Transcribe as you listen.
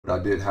I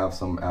did have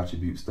some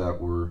attributes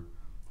that were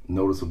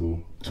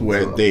noticeable. To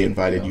where they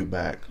invited you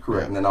back.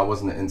 Correct. And then I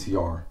wasn't an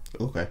NTR.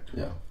 Okay.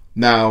 Yeah.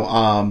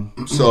 Now,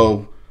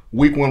 so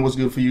week 1 was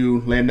good for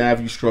you. Land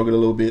nav, you struggled a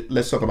little bit.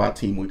 Let's talk about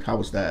team week. How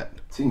was that?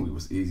 Team week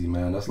was easy,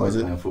 man. That's like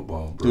playing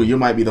football, bro. Dude, you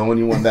might be the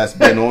only one that's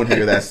been on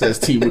here that says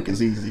team week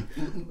is easy.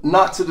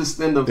 Not to the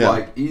extent of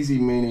like easy,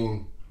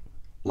 meaning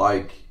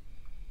like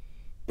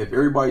if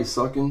everybody's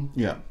sucking,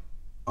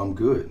 I'm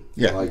good.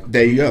 Yeah, like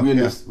there you go. We in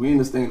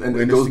this thing, and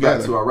it goes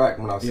back to Iraq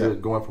when I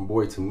said going from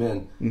boy to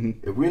men.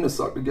 If we in the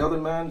suck together,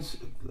 man,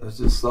 let's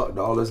just suck,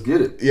 dog. Let's get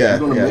it. Yeah,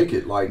 we're gonna make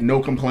it. Like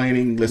no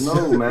complaining.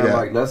 No, man.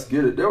 Like let's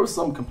get it. There was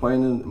some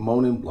complaining,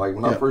 moaning. Like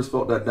when I first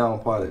felt that down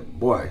pilot,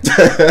 boy.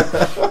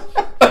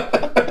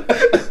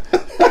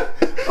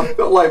 I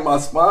felt like my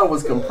spine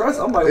was compressed.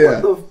 I'm like,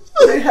 what the?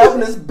 They having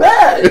this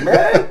bad,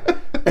 man.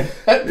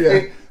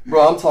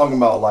 Bro, I'm talking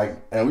about like,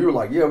 and we were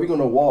like, we're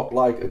gonna walk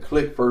like a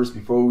click first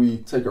before we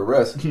take a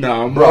rest.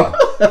 No, bro.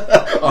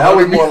 Now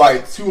we're more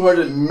like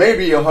 200,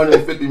 maybe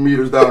 150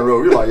 meters down the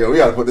road. We're like, we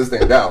gotta put this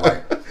thing down.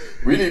 Like,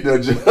 we need to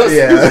adjust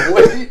this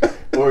weight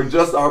or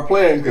adjust our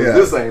plan because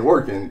this ain't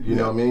working. You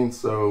know what I mean?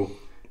 So,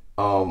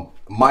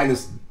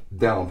 minus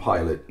down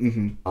pilot,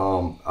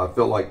 I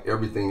felt like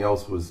everything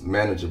else was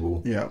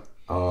manageable. Yeah.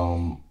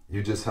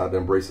 You just had to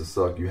embrace the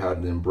suck. You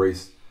had to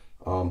embrace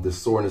the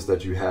soreness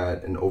that you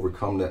had and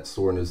overcome that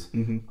soreness.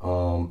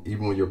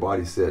 Even when your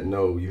body said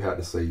no, you had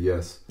to say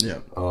yes. Yeah.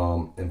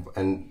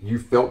 And you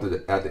felt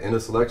it at the end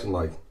of selection,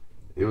 like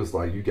it was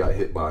like you got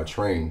hit by a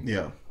train.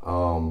 Yeah.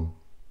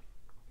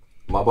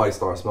 My body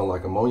started smelling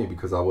like ammonia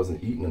because I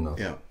wasn't eating enough.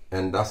 Yeah.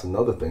 And that's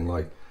another thing.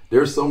 Like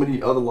there's so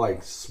many other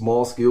like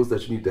small skills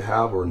that you need to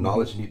have or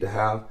knowledge you need to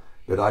have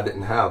that I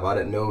didn't have. I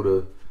didn't know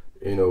to,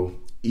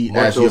 eat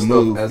as you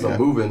move. As I'm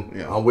moving,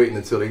 I'm waiting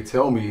until they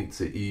tell me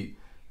to eat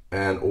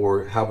and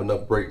or have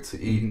enough break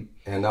to eat.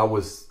 And I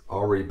was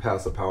already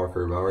past the power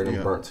curve. I already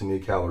burnt too many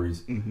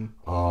calories.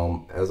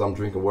 As I'm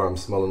drinking water, I'm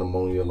smelling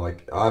ammonia.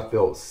 Like I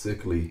felt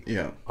sickly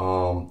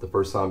the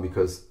first time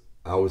because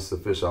I was a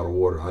fish out of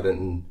water. I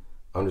didn't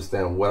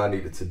understand what I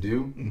needed to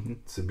do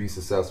to be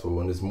successful.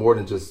 And it's more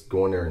than just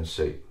going there in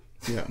shape.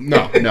 Yeah.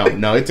 No.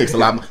 It takes a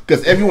lot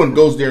because everyone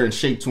goes there in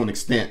shape to an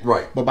extent.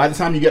 Right. But by the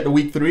time you get to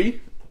week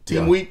 3,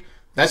 team week,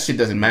 that shit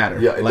doesn't matter.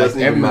 Yeah, it doesn't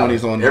even matter.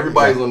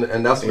 Everybody's on the,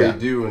 and that's what they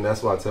do, and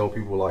that's why I tell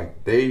people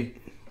like they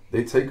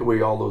take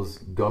away all those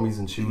gummies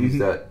and chews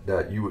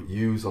that you would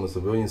use on the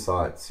civilian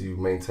side to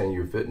maintain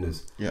your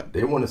fitness. Yeah.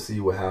 They want to see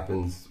what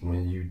happens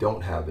when you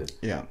don't have it.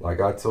 Yeah. Like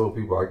I told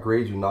people, I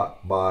grade you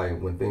not by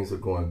when things are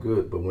going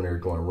good, but when they're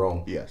going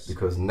wrong. Yes.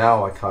 Because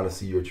now I kind of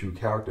see your true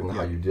character and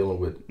how you're dealing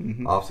with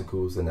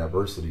obstacles and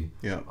adversity.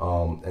 Yeah.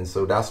 And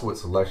so that's what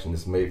selection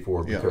is made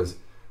for because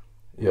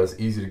it's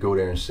easy to go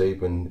there in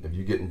shape, and if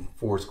you're getting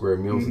 4 square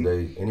meals a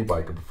day,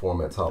 anybody can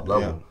perform at top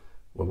level. Yeah.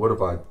 Well, what if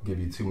I give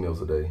you 2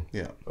 meals a day?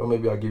 Yeah. Or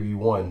maybe I give you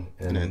 1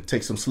 and then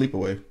take some sleep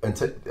away. And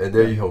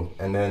there you go.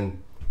 And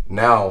then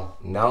now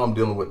I'm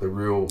dealing with the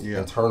real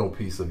internal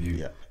piece of you.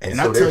 Yeah. And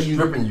so they're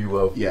stripping you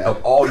of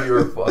all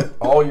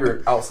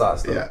your outside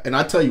stuff. Yeah. And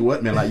I tell you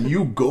what, man, like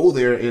you go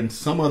there and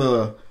some of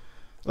the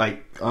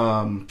like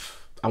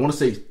I want to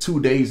say 2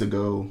 days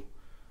ago,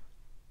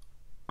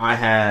 I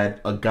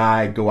had a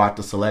guy go out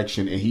to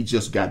selection and he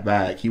just got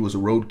back. He was a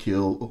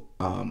roadkill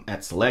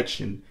at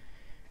selection.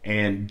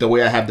 And the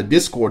way I have the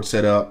Discord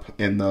set up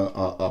and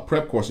the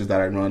prep courses that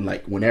I run,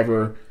 like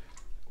whenever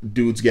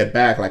dudes get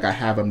back, like I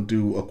have them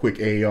do a quick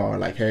AR,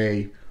 like,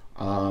 hey,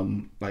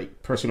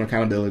 like personal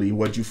accountability,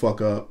 what'd you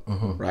fuck up,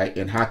 right?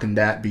 And how can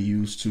that be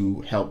used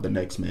to help the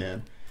next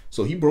man?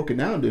 So he broke it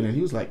down, dude, and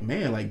he was like,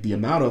 man, like the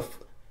amount of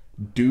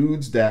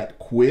dudes that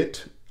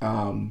quit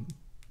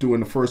during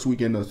the first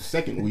week and the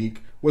second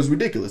week was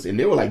ridiculous. And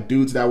they were like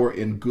dudes that were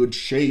in good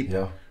shape.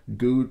 Yeah.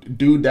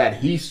 Dude that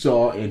he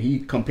saw and he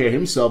compared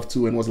himself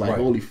to and was like,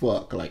 holy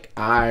fuck, like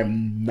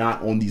I'm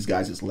not on these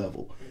guys'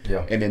 level.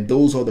 Yeah. And then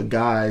those are the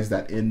guys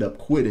that end up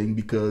quitting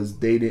because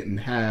they didn't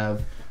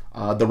have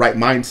the right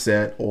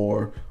mindset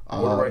or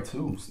the right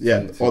tools.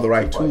 Yeah, or the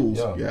right tools.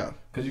 Yeah.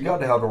 Because you got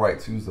to have the right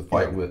tools to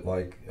fight with.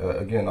 Like,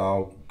 again,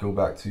 I'll go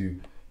back to,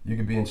 you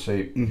could be in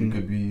shape, you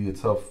could be a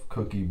tough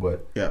cookie,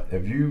 but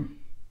if you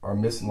are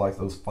missing like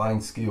those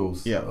fine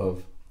skills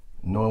of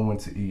knowing when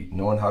to eat,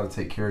 knowing how to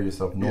take care of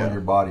yourself, knowing your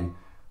body,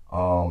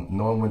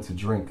 knowing when to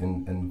drink,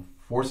 and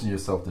forcing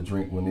yourself to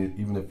drink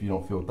even if you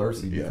don't feel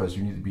thirsty because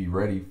you need to be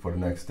ready for the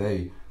next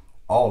day.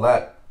 All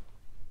that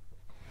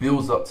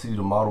builds up to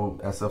the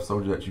model SF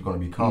soldier that you're going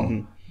to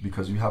become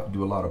because you have to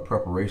do a lot of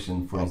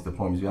preparation for these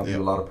deployments. You have to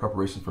do a lot of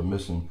preparation for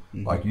mission.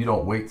 Like you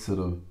don't wait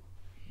till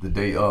the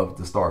day of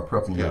to start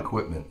prepping your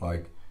equipment.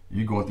 Like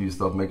you're going through your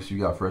stuff, making sure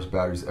you got fresh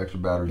batteries, extra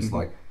batteries,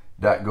 like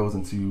that goes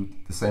into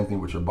the same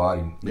thing with your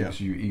body. Make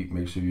sure you eat,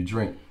 make sure you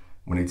drink.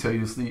 When they tell you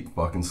to sleep,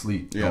 fucking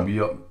sleep. Don't be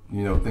up,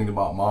 thinking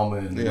about mama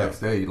and the next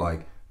day.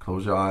 Like,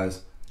 close your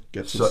eyes,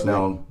 shut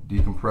down,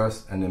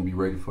 decompress, and then be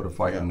ready for the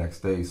fight the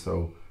next day.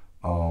 So,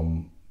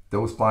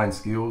 those fine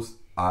skills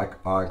I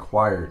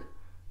acquired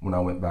when I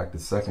went back the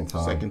second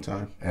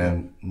time.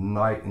 And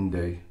night and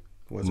day.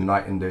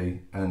 night and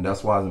day. And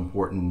that's why it's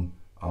important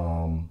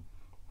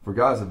for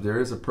guys, if there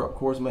is a prep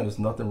course, man, there's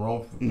nothing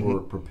wrong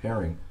for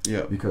preparing.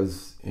 Yeah.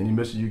 Because any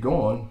mission you go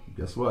on,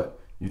 guess what?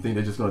 You think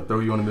they're just going to throw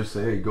you on a mission,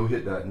 say, hey, go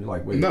hit that. And you're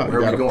like, wait, no,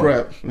 where are we going?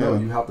 Prep. No,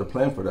 you have to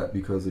plan for that,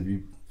 because if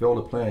you fail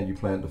to plan, you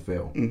plan to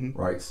fail,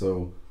 right?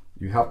 So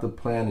you have to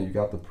plan and you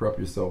got to prep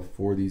yourself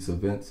for these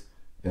events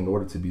in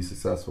order to be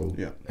successful.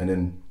 Yeah. And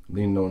then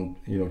leaning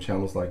on,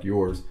 channels like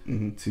yours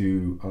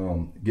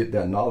to get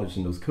that knowledge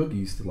and those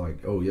cookies to like,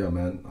 oh yeah,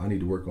 man, I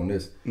need to work on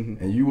this.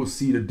 And you will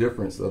see the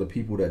difference of the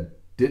people that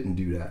didn't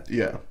do that.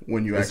 Yeah,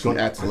 when you actually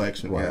at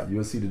selection. Right, yeah.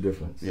 you'll see the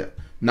difference. Yeah.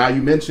 Now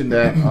you mentioned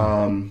that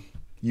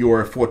you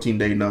were a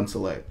 14-day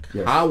non-select.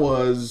 Yes. How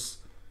was,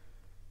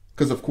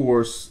 because of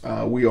course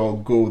we all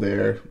go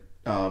there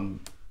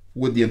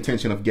with the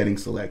intention of getting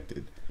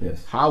selected.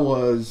 Yes. How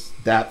was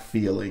that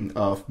feeling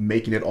of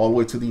making it all the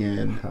way to the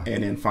end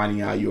and then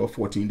finding out you're a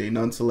 14-day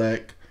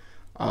non-select?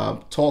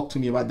 Talk to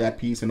me about that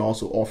piece, and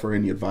also offer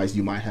any advice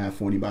you might have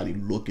for anybody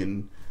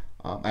looking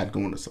at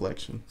going to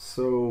selection.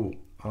 So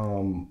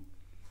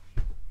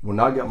when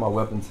I got my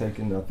weapon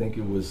taken, I think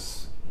it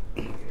was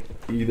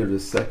either the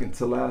second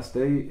to last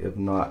day, if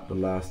not the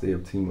last day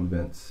of team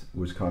events,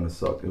 which kind of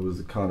sucked. It was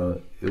a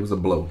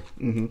blow.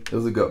 It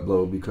was a gut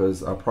blow,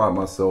 because I pride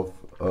myself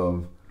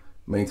of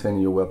maintaining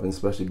your weapon,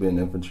 especially being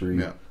infantry.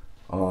 Yeah.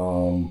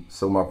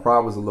 So my pride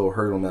was a little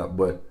hurt on that,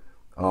 but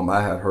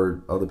I had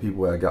heard other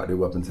people that got their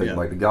weapon taken.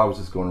 Like the guy was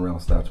just going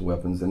around snatching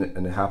weapons, and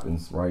it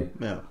happens, right?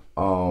 Yeah.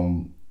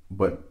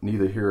 But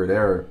neither here or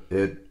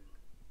there.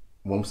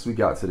 Once we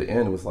got to the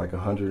end, it was like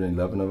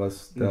 111 of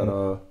us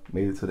that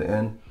made it to the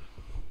end.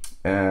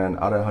 And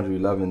out of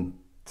 111,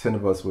 10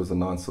 of us was a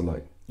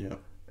non-select. Yeah.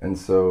 And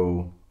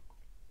so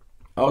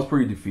I was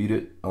pretty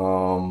defeated.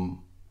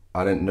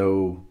 I didn't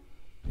know,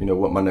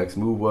 what my next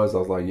move was. I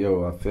was like,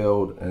 yo, I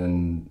failed,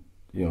 and,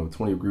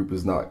 20 group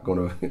is not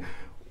going to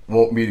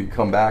want me to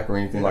come back or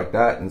anything like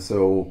that. And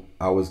so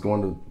I was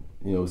going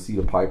to, see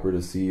the Piper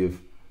to see if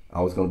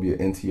I was going to be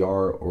an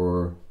NTR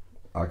or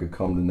I could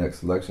come to the next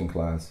selection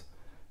class.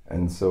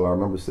 And so I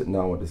remember sitting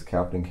down with this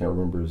captain, can't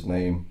remember his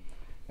name,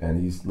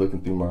 and he's looking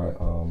through my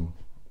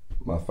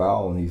my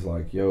file, and he's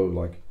like, yo,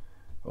 like,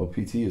 oh,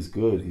 PT is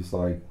good. He's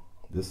like,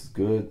 this is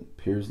good.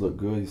 Peers look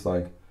good. He's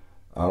like,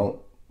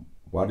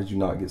 why did you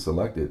not get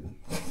selected?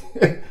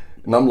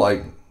 And I'm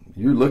like,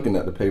 you're looking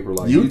at the paper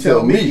like, you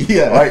tell me.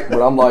 Yeah. Right?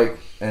 But I'm like,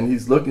 and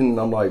he's looking, and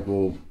I'm like,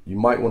 well, you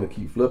might want to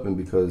keep flipping,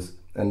 because,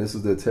 and this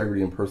is the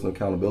integrity and personal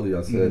accountability.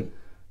 I said,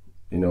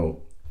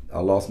 I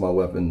lost my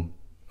weapon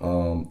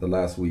the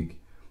last week.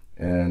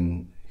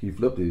 And he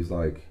flipped it. He's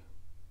like,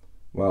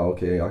 wow,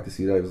 okay, I can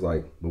see that. He was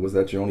like, but was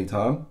that your only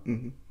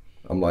time?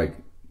 I'm like,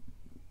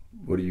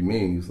 what do you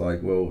mean? He's like,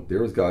 well,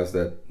 there was guys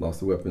that lost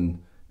the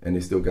weapon and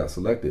they still got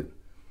selected.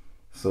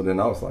 So then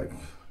I was like,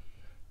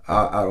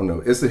 I don't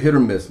know. It's a hit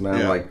or miss, man.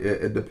 Yeah. Like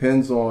it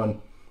depends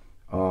on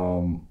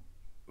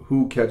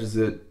who catches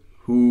it,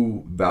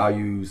 who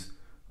values,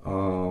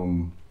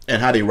 and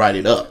how they write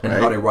it up. And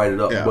right? how they write it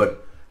up. Yeah. But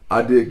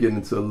I did get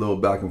into a little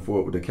back and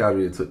forth with the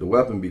cadre that took the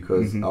weapon,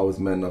 because I was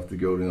man enough to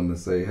go to him and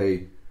say,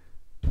 hey,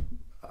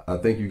 I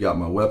think you got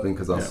my weapon,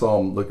 because I saw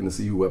him looking to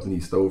see who weapon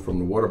he stole from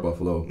the water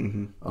buffalo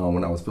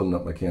when I was filling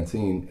up my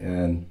canteen.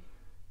 And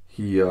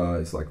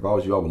he's like, if I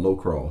was you, I would low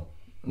crawl.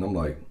 And I'm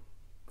like,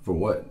 for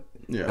what?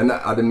 Yeah. And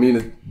I didn't mean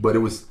it, but it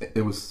was an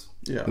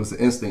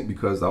instinct,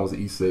 because I was an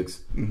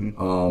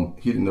E6.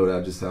 He didn't know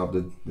that I just have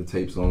the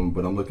tapes on,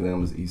 but I'm looking at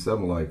him as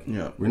E7 like,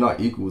 we're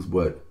not equals,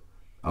 but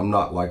I'm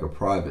not like a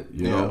private,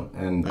 know?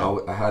 And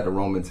I had the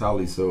wrong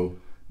mentality. So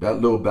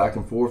that little back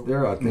and forth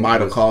there, I think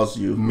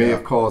may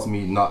have caused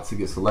me not to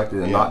get selected,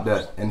 and not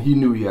that. And he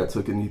knew he had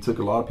took it, and he took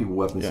a lot of people's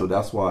weapons. So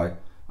that's why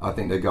I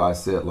think that guy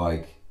said,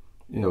 like,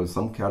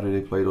 some cadre,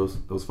 they play those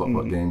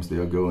fuck games.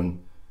 They'll go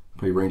and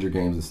play Ranger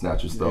games and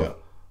snatch your stuff.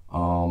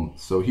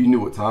 So he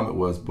knew what time it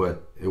was,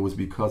 but it was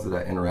because of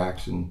that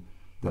interaction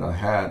that I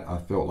had. I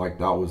felt like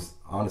that was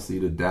honestly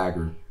the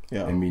dagger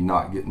in me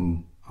not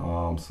getting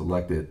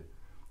selected.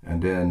 And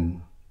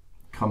then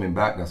coming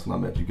back, that's when I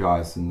met you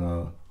guys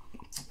in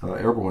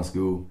airborne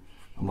school.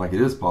 I'm like, it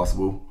is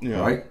possible,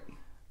 right?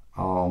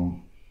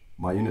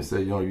 My unit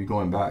said, you're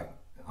going back.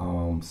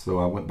 So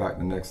I went back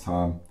the next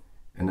time,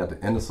 and at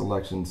the end of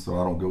selection, so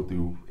I don't go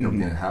through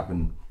everything that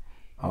happened,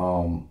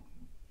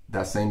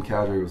 that same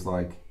cadre was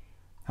like,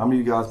 how many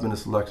of you guys been to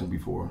selection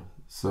before?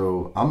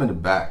 So I'm in the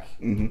back,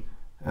 and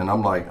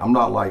I'm like, I'm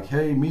not like,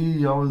 hey,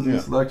 me, I was in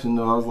selection.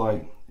 No, I was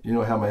like,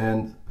 have my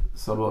hand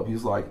settled up.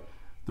 He's like,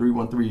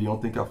 313, you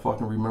don't think I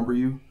fucking remember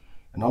you?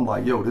 And I'm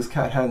like, yo, this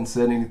cat hadn't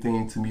said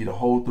anything to me the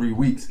whole 3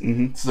 weeks.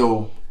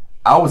 So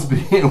I was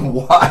being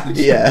watched.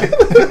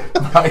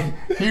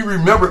 Like, he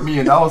remembered me,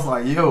 and I was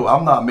like, yo,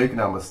 I'm not making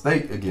that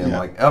mistake again,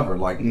 like ever.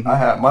 Like I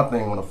had my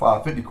thing on a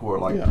 550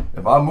 cord. Like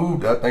if I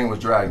moved, that thing was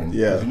dragging.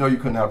 Because you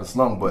couldn't have the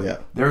slung,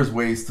 but there's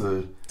ways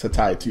to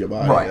tie it to your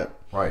body.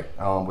 Right.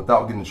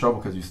 Without getting in trouble,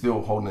 because you're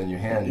still holding it in your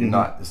hand.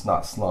 You're it's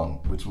not slung,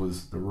 which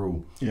was the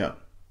rule.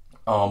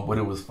 But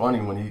it was funny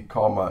when he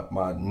called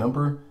my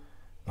number.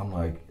 I'm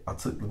like, I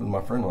took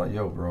my friend, like,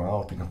 yo, bro, I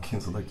don't think I'm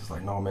getting selected. He's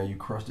like, no, man, you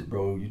crushed it,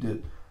 bro. You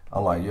did.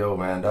 I'm like, yo,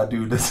 man, that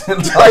dude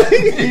doesn't like,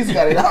 he's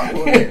got it out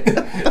for me.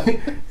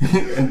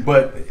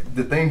 But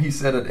the thing he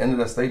said at the end of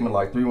that statement,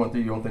 like,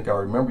 313, you don't think I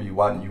remember you?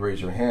 Why didn't you raise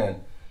your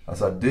hand? I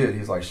said, I did.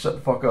 He's like, shut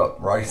the fuck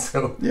up, right?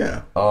 So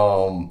yeah.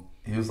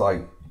 He was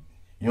like,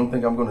 you don't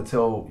think I'm going to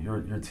tell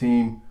your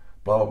team,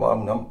 blah, blah,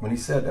 blah. When he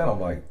said that, I'm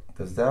like,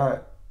 does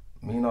that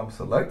mean I'm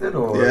selected,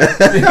 or, or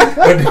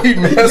did he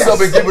mess up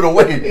and give it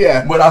away?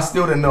 Yeah. But I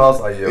still didn't know. I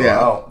was like, yo, I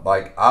don't,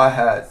 like, I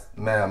had,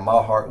 man,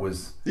 my heart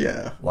was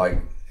like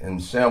in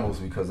shambles,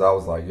 because I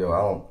was like,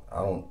 yo, I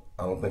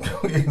don't think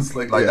I'm getting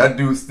selected. Like, that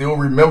dude still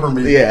remember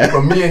me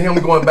from me and him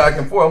going back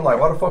and forth. I'm like,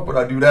 why the fuck would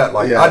I do that?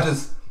 Like, I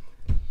just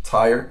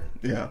tired.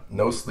 Yeah,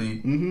 no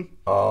sleep.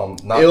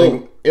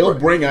 It'll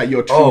bring out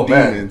your true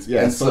demons.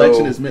 Yeah, and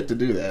selection is meant to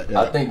do that.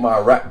 Yeah. I think my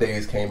rap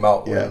days came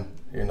out when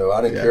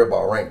I didn't care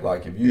about rank.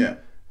 Like, if you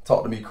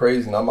talk to me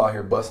crazy and I'm out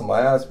here busting my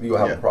ass, we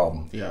gonna have a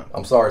problem. Yeah,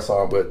 I'm sorry,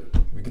 but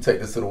we can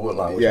take this to the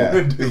woodline.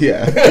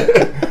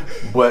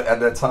 But at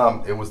that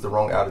time, it was the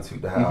wrong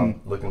attitude to have.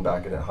 Looking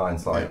back at it,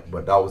 hindsight,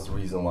 but that was the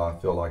reason why I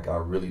feel like I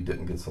really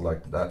didn't get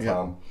selected that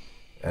time.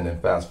 And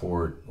then fast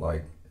forward,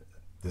 like,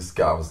 this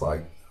guy was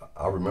like,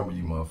 I remember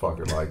you,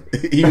 motherfucker. Like,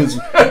 he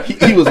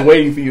was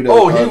waiting for you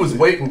to. He was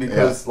waiting,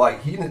 because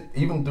like, he didn't,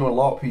 even doing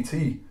law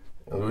PT,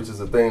 which is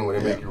a thing where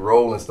they make you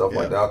roll and stuff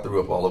like that. I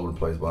threw up all over the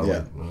place, by the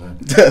way.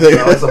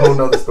 That's a whole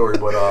nother story.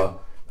 But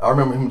I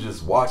remember him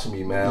just watching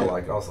me, man.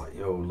 Like, I was like,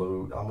 yo,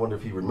 Lou, I wonder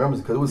if he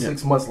remembers, because it was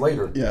 6 months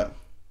later. Yeah,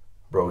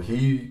 bro,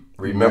 he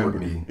remembered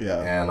me.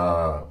 Yeah,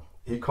 and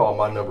he called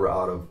my number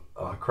out of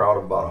a crowd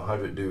of about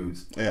 100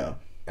 dudes. Yeah,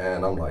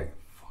 and I'm like,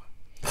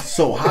 fuck.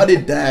 So how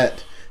did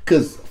that?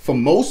 Because for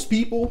most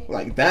people,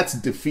 like, that's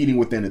defeating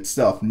within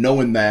itself,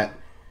 knowing that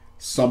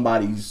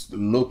somebody's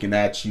looking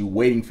at you,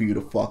 waiting for you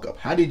to fuck up.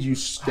 How did you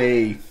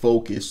stay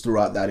focused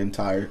throughout that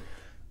entire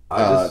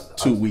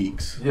 2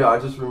 weeks? Yeah, I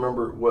just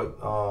remember what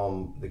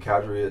the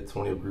cadre at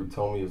 20th group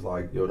told me. Is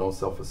like, yo, don't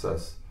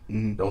self-assess.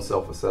 Don't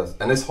self-assess.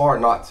 And it's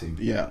hard not to.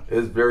 Yeah.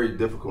 It's very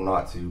difficult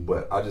not to.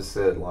 But I just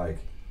said, like,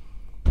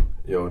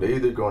 yo, they're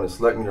either going to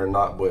select me or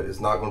not, but it's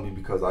not going to be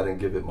because I didn't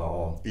give it my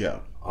all. Yeah.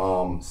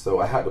 So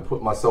I had to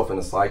put myself in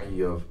a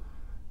psyche of,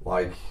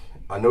 like,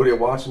 I know they're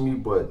watching me,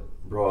 but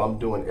bro, I'm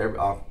doing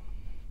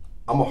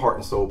I'm a heart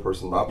and soul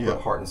person. I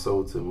put heart and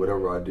soul to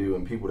whatever I do,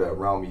 and people that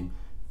around me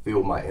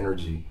feel my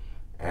energy.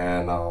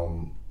 And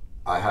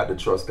I had to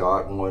trust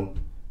God, one,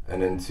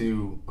 and then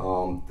two,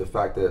 the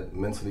fact that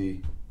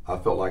mentally I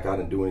felt like I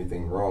didn't do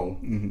anything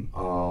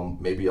wrong.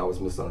 Maybe I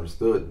was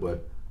misunderstood,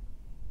 but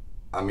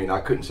I mean, I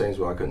couldn't change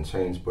what I couldn't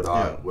change. But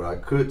what I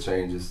could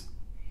change is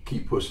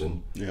keep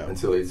pushing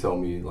until they tell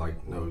me,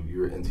 like, no,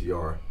 you're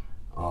NTR.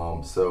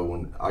 So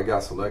when I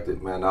got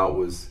selected, man,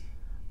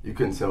 you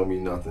couldn't tell me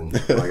nothing.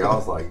 Like, I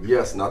was like,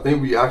 yes. And I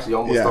think we actually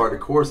almost started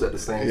the course at the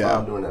same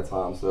time during that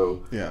time.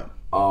 So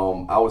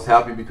I was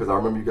happy, because I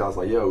remember you guys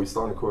like, yo, we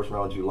started the course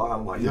around July.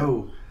 I'm like,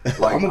 yo,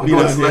 like, I'm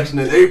doing selection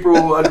in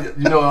April. I'm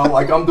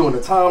doing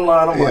the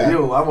timeline. I'm like,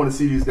 yo, I want to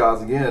see these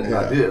guys again. And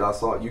I did. I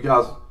saw you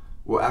guys.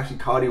 Well, actually,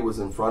 Cody was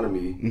in front of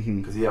me,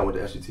 because he had went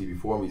to S.W.A.T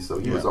before me, so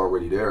he was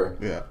already there.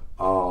 Yeah.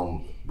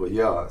 But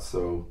yeah,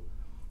 so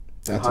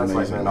in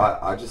hindsight, man,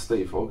 I just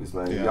stayed focused,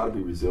 man. You got to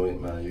be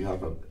resilient, man. You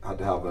have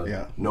to have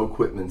a no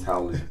quit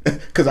mentality.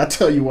 Because I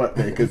tell you what,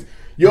 man, because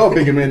you're a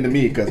bigger man than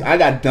me. Because I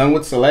got done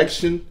with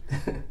selection,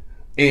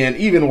 and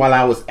even while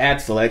I was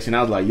at selection,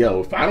 I was like,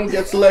 yo, if I don't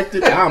get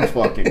selected, I'm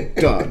fucking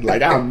done.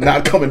 Like, I'm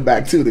not coming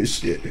back to this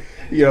shit.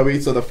 You know what I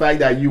mean? So the fact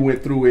that you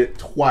went through it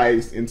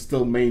twice and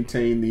still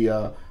maintain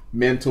the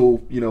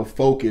mental,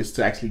 focus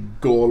to actually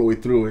go all the way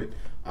through it,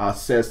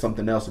 says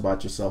something else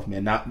about yourself,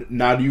 man.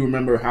 Now, do you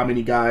remember how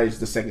many guys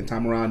the second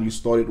time around you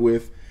started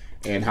with,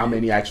 and how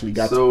many actually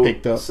got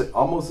picked up?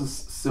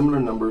 Almost similar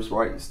numbers,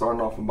 right?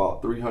 Starting off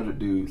about 300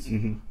 dudes,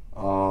 and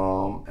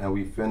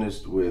we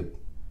finished with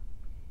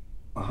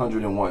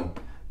 101.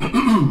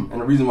 And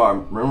the reason why I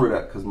remember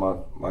that, because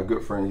my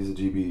good friend, he's a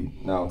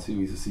GB now too.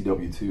 He's a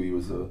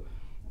CW2.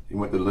 He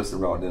went the enlisted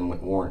route, then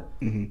went warrant.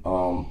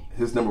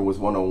 His number was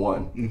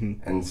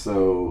 101, and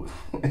so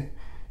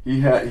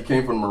he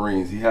came from the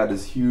Marines. He had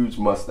this huge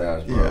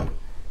mustache, bro.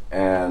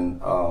 And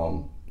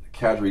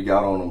cadre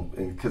got on him,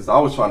 and because I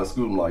was trying to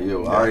scoot him, like,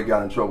 yo, I already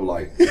got in trouble,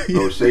 like,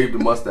 bro, shave the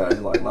mustache.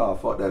 He's like, nah,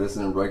 fuck that, it's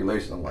in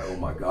regulation. I'm like, oh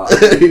my god.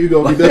 You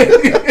gonna be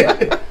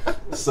done.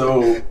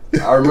 So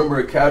I remember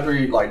a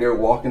cadre, like, they're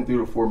walking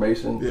through the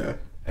formation,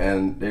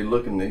 and they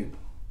looking,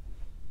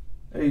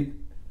 hey,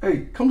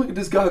 come look at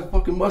this guy's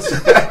fucking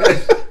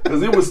mustache.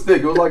 Because it was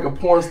thick. It was like a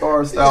porn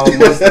star style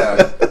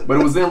mustache. But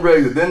it was in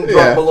regular. It didn't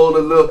drop below the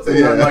lips and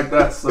nothing like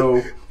that.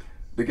 So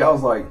the guy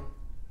was like,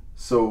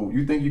 so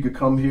you think you could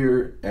come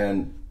here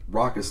and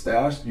rock a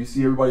stash? You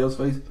see everybody else's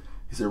face?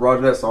 He said,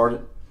 roger that,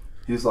 Sergeant.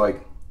 He's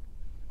like,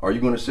 are you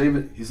going to shave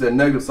it? He said,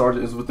 negative,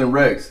 Sergeant. It's within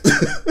regs.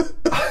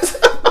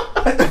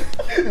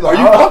 Are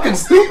you fucking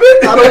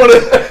stupid?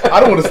 I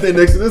don't want to stay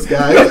next to this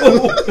guy.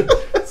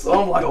 So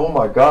I'm like, oh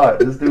my god,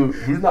 this dude,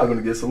 he's not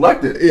gonna get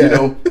selected,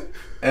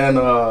 And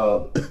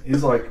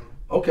he's like,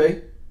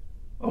 okay.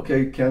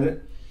 okay, Kenneth,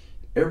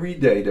 every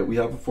day that we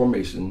have a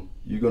formation,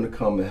 you're going to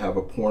come and have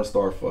a porn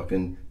star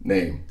fucking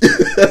name.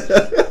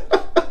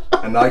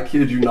 And I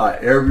kid you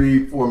not,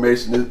 every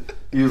formation,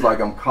 he was like,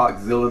 I'm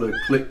Cockzilla, the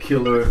Click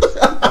Killer,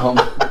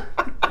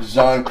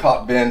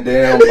 Jean-Claude Van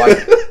Damme.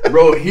 Like,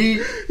 bro, he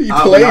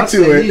played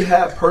to it. He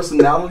had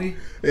personality.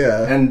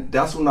 Yeah. And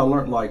that's when I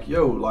learned, like,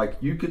 yo, like,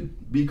 you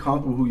could be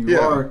comfortable who you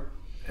are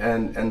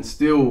and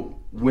still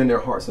win their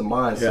hearts and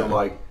minds. So,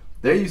 like,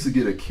 they used to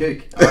get a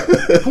kick.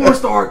 Like, porn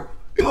star,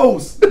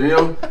 post, you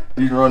know?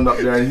 He's running up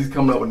there and he's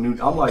coming up with new.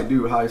 I'm like,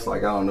 dude, how? It's like,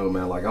 I don't know,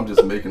 man. Like, I'm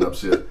just making up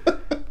shit.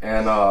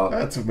 And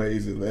that's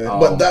amazing, man.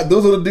 But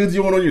those are the dudes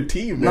you want on your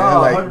team, man. Nah,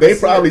 like 100%. They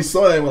probably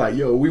saw that and were like,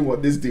 yo, we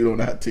want this dude on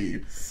that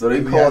team. So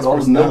they called all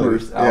those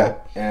numbers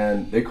out,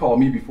 and they called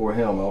me before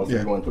him. I was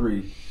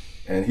 3-1-3,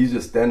 and he's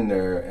just standing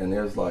there, and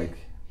there's like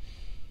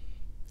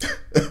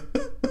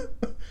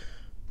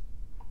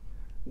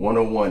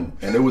 101,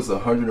 and there was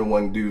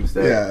 101 dudes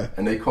that,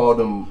 and they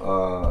called him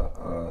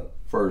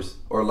first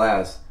or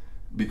last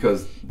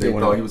because they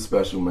thought he was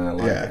special, man.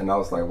 Like, and I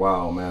was like,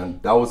 wow, man,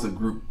 that was a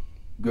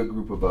good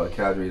group of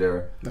cadre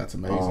there. That's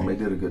amazing. They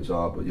did a good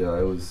job, but yeah,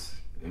 it was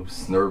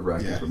nerve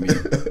wracking for me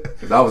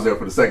because I was there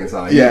for the second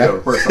time. Yeah,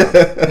 the first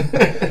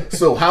time.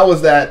 So how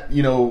was that?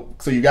 You know,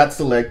 so you got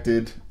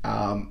selected.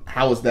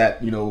 How was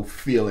that? You know,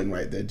 feeling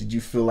right there? Did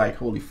you feel like,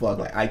 holy fuck,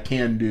 like I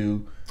can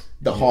do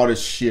the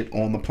hardest shit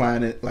on the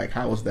planet? Like,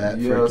 how was that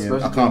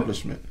freaking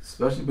accomplishment?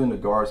 Especially being a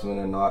guardsman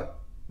and not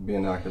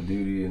being active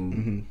duty,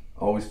 and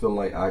always feeling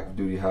like active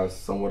duty has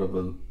somewhat of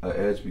an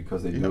edge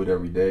because they do it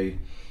every day.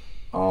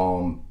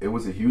 It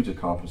was a huge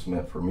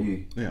accomplishment for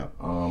me. Yeah.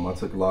 I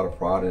took a lot of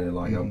pride in it.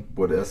 Like, I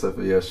wore the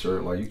SFAS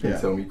shirt. Like, you can't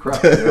tell me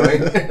crap. You know what I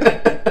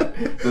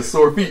mean? The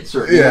sore feet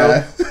shirt. You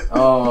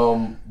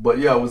know? But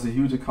yeah, it was a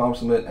huge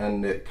accomplishment,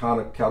 and it kind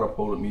of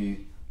catapulted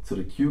me to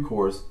the Q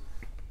course.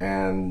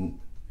 And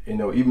you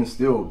know, even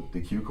still,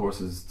 the Q course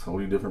is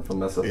totally different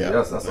from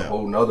SFAS. That's a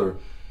whole nother.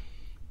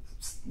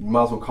 You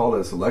might as well call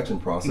it a selection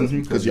process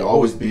because you're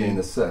always being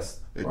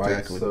assessed.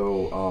 Exactly. Right?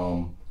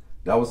 So.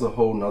 That was a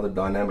whole nother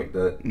dynamic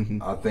that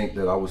I think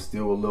that I was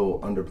still a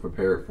little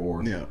underprepared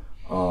for,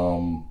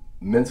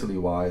 mentally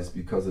wise,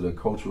 because of the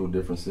cultural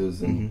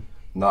differences and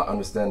not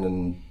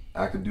understanding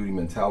active duty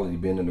mentality.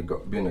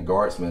 Being a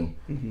guardsman,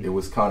 it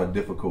was kind of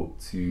difficult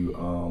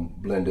to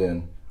blend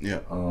in. Yeah.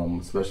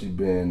 Especially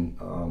being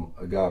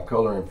a guy of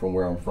color, and from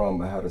where I'm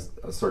from, I had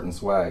a certain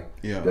swag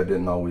that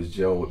didn't always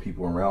gel with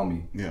people around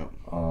me. Yeah.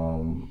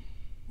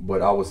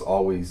 But I was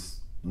always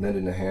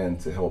lending a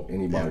hand to help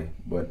anybody.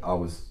 But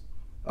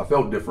I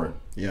felt different.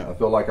 Yeah. I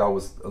felt like I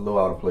was a little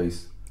out of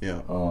place.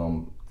 Yeah.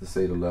 To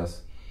say the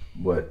less.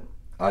 But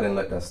I didn't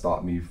let that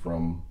stop me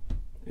from,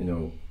 you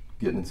know,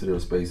 getting into their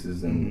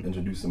spaces and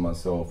introducing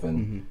myself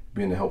and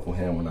being a helpful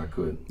hand when I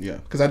could. Yeah.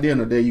 Because at the end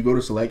of the day, you go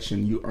to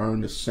selection, you earn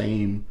the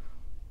same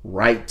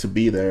right to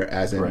be there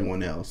as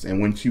anyone else.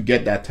 And once you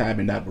get that tab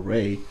in that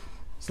beret,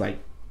 it's like,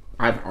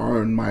 I've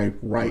earned my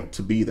right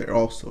to be there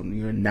also.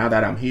 Now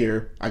that I'm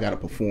here, I got to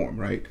perform,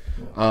 right?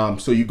 Yeah.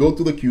 So you go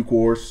through the Q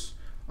course.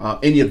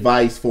 Any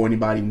advice for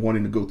anybody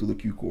wanting to go through the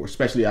Q course,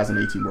 especially as an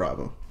 18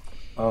 Bravo?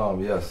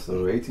 Yes,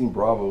 so 18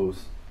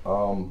 Bravos,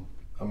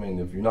 I mean,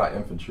 if you're not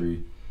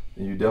infantry,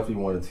 then you definitely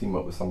want to team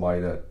up with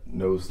somebody that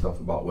knows stuff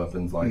about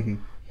weapons. Like,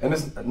 and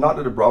it's not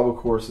that the Bravo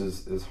course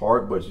is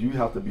hard, but you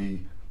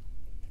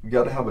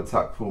got to have a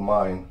tactful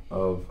mind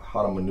of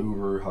how to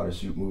maneuver, how to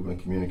shoot, move, and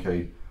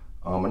communicate.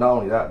 And not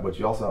only that, but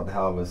you also have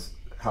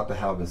to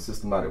have a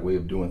systematic way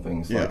of doing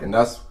things. Like, and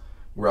that's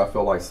where I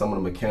felt like some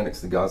of the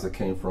mechanics, the guys that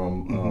came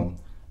from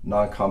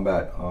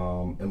non-combat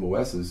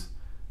MOSs,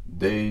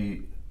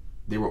 they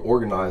were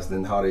organized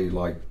in how they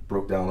like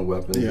broke down the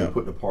weapons and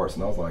put the parts,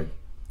 and I was like,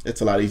 it's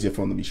a lot easier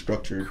for them to be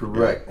structured.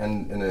 Correct.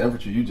 And in the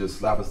infantry, you just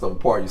slapping stuff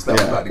apart, you slap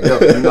them back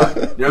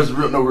together. There's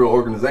no real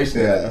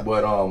organization in it.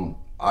 But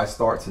I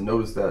start to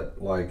notice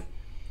that like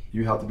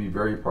you have to be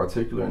very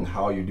particular in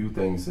how you do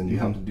things, and you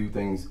have to do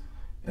things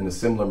in a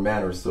similar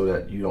manner so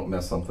that you don't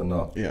mess something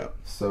up. Yeah.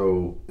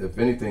 So if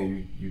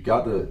anything, you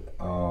got to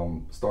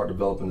start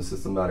developing a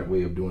systematic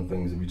way of doing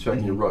things. If you're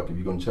checking your ruck, if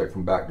you're going to check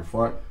from back to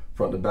front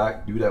to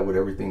back, do that with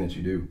everything that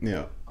you do.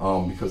 Yeah.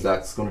 Because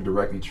that's going to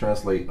directly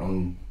translate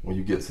on when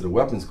you get to the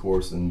weapons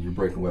course and you're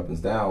breaking weapons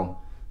down.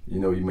 You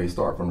know, you may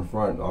start from the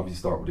front, obviously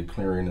start with the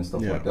clearing and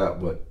stuff like that,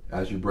 but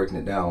as you're breaking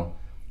it down,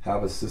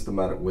 have a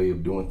systematic way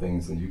of doing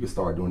things, and you can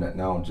start doing that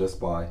now just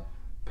by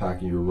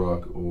packing your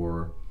ruck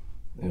or,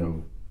 you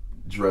know,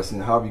 dressing,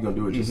 however you're going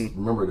to do it. Just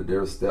remember that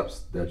there are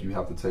steps that you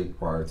have to take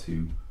prior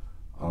to,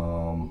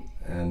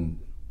 and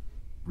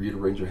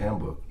rearrange your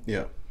handbook.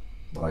 Yeah.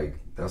 Like,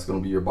 that's going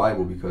to be your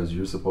Bible, because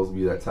you're supposed to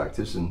be that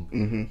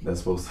tactician that's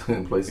supposed to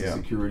in place of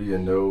security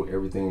and know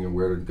everything and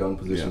where the gun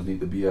positions need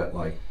to be at.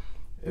 Like,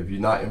 if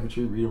you're not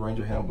infantry, rearrange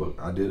your handbook.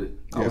 I did it.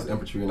 I was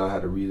infantry, and I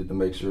had to read it to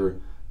make sure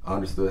I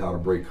understood how to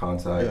break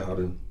contact,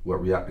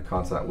 what reactive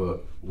contact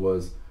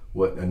was,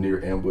 what a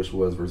near ambush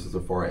was versus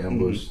a far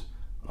ambush.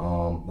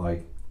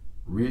 Like,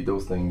 read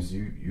those things.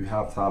 You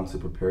have time to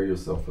prepare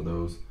yourself for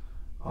those.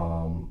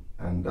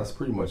 And that's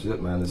pretty much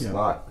it, man. It's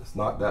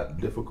not that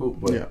difficult,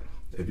 but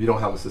if you don't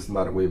have a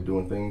systematic way of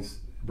doing things,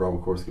 Bravo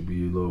course could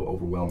be a little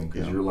overwhelming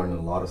because you're learning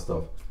a lot of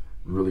stuff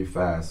really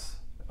fast,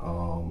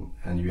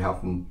 and you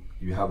having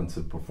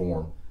to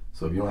perform.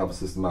 So if you don't have a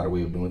systematic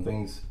way of doing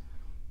things,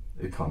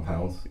 it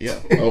compounds. Yeah.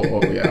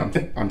 Oh yeah.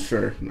 I'm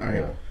sure. Right.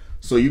 Yeah.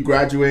 So you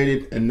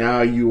graduated, and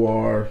now you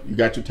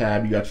got your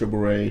tab, you got your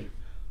beret.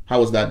 How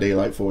was that day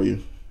like for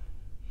you?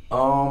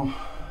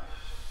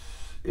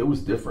 It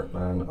was different,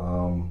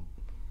 man.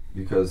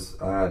 Because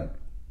I had,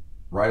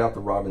 right after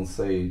Robin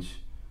Sage,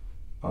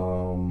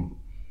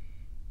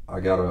 I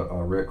got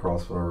a Red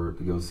Cross to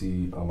go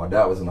see. My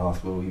dad was in the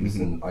hospital. He was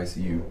in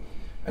ICU,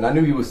 and I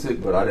knew he was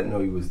sick, but I didn't know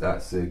he was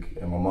that sick.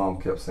 And my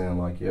mom kept saying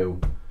like, "Yo,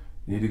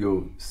 you need to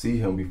go see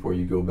him before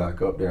you go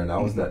back up there." And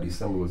that was that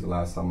December was the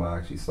last time I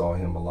actually saw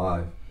him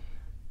alive.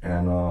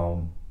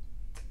 And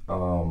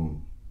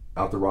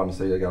after Robin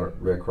Sage, I got a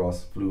Red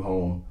Cross, flew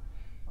home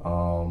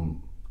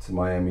to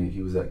Miami.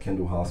 He was at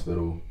Kendall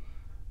Hospital.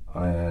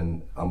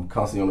 And I'm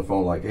constantly on the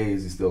phone like, hey,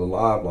 is he still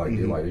alive? Like,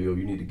 they're like, yo,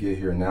 you need to get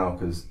here now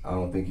because I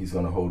don't think he's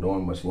going to hold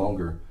on much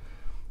longer.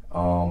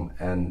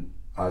 And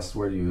I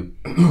swear to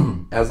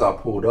you, as I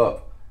pulled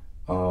up,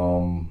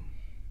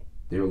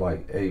 they were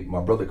like, hey, my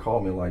brother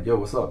called me like, yo,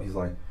 what's up? He's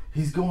like,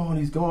 he's gone.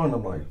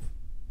 I'm like,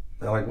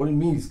 they're like, what do you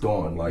mean he's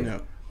gone? Like,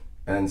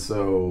 and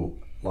so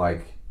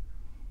like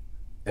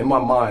in my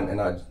mind,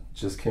 and I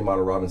just came out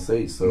of Robin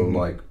Sage, so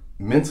like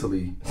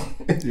mentally,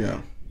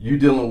 you're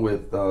dealing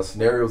with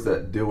scenarios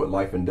that deal with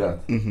life and death.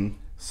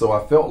 So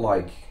I felt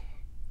like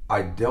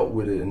I dealt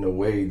with it in a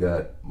way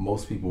that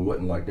most people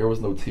wouldn't. Like, there was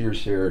no tears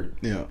shared.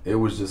 It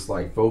was just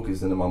like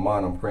focused. And in my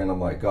mind, I'm praying. I'm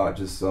like, God,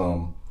 just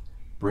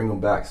bring them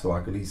back so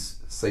I could at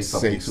least say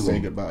something to them. Say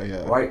goodbye,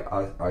 right?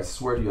 I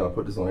swear to you, I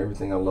put this on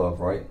everything I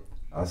love, right?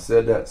 I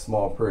said that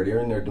small prayer. They're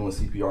in there doing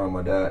CPR on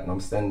my dad, and I'm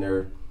standing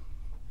there.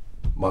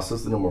 My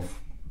sister and them were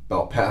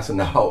about passing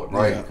out,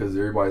 right? Because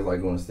everybody's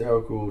like going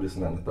hysterical, this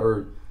and that and the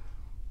third.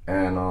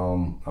 And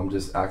I'm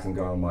just asking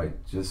God, I'm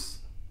like, just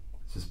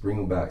bring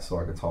him back so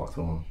I could talk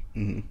to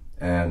him.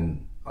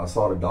 And I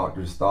saw the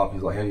doctor stop.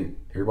 He's like, hey,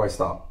 everybody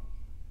stop.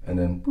 And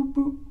then boop,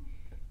 boop,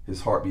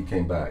 his heartbeat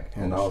came back.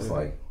 And I was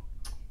like,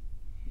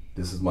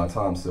 this is my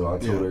time. So I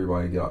told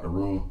everybody to get out the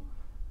room.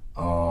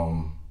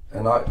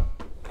 And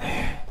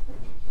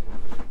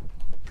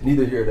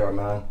neither here nor there,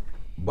 man.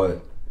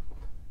 But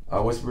I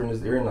whispered in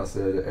his ear and I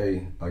said,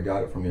 hey, I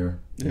got it from here.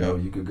 You know,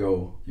 you could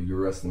go. You could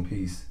rest in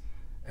peace.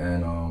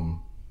 And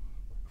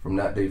from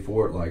that day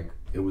forward, like,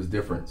 it was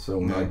different. So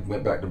when I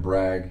went back to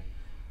brag,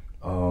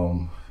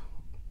 I'm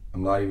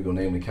not even gonna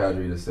name the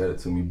casualty that said it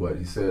to me, but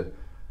he said,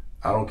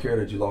 I don't care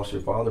that you lost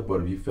your father,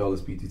 but if you fail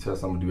this PT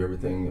test, I'm gonna do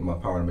everything in my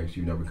power to make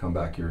sure you never come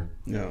back here.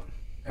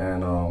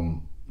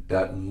 And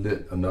that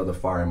lit another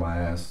fire in my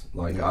ass.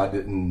 Like, I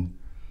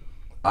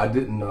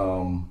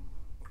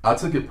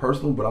took it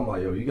personal, but I'm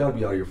like, yo, you gotta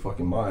be out of your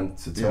fucking mind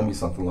to tell me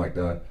something like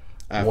that.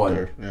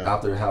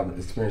 After having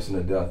experiencing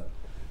a death.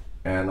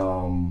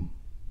 And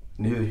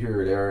neither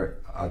here or there,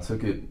 I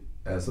took it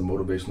as a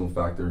motivational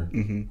factor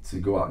to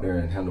go out there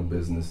and handle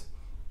business.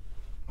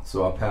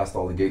 So I passed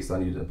all the gates I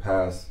needed to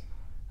pass.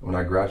 When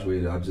I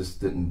graduated, I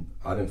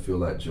didn't feel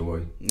that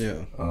joy.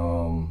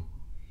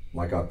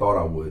 Like I thought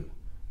I would.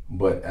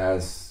 But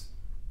as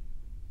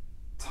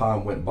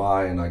time went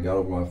by and I got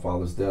over my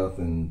father's death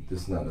and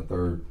this and that and the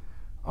third,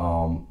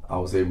 I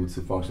was able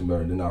to function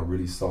better. Then I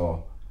really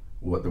saw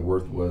what the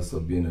worth was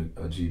of being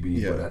a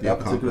GB. But at that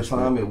particular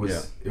time, it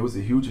was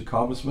a huge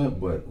accomplishment,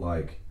 but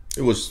like,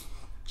 it was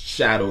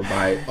shadowed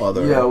by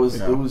other. It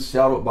was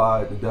shadowed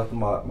by the death of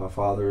my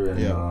father,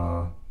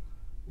 and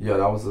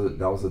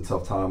that was a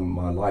tough time in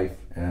my life.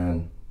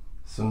 And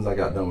as soon as I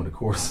got done with the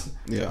course,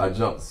 I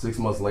jumped 6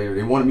 months later.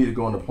 They wanted me to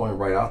go on deployment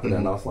right after that,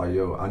 and I was like,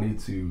 yo, I need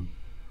to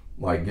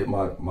like get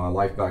my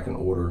life back in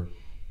order.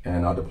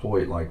 And I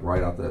deployed like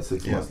right after that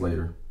 6 months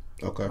later.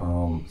 Okay.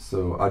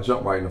 So I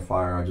jumped right in the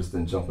fire. I just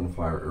didn't jump in the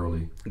fire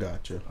early.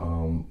 Gotcha.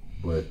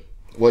 But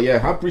well,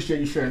 I appreciate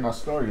you sharing that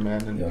story,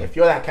 man. And if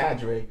you're that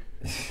cadre,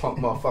 punk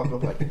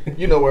motherfucker, like,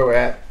 you know where we're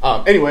at.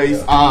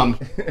 Anyways,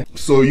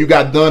 so you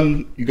got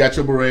done. You got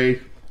your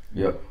beret.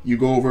 Yep. You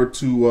go over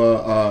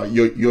to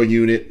your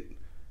unit.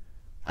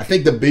 I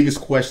think the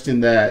biggest question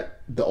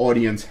that the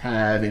audience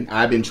have, and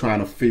I've been trying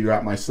to figure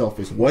out myself,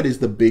 is what is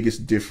the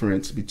biggest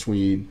difference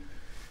between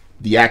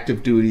the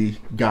active duty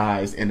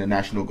guys and the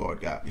National Guard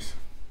guys?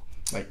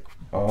 Like,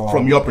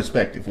 from your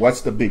perspective,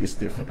 what's the biggest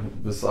difference?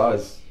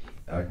 Besides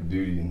active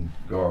duty and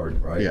guard,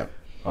 right?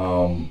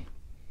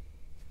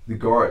 The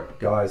guard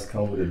guys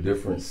come with a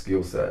different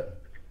skill set.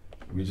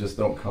 We just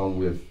don't come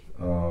with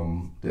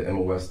the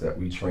MOS that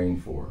we train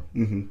for,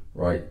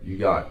 right? You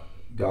got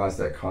guys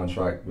that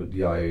contract with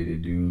DIA, they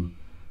do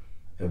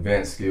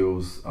advanced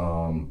skills.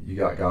 You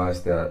got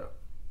guys that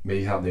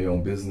may have their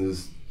own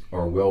business,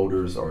 or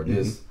welders, or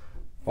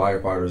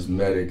firefighters,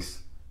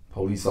 medics,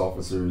 police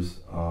officers,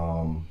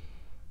 from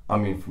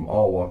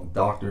all walks,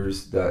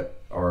 doctors that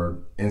are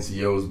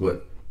NCOs,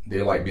 but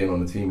they like being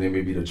on the team. They may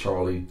be the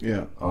Charlie.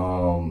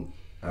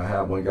 I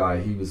had one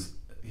guy, he was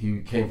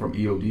he came from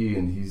EOD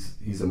and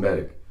he's a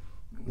medic.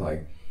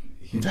 Like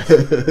you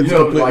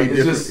know, like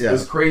it's just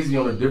it's crazy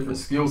on the different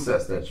skill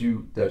sets that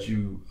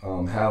you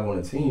have on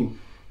a team.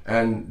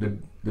 And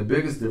the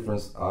biggest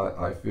difference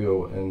I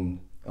feel, and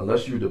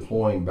unless you're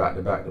deploying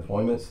back-to-back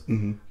deployments,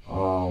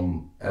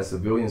 as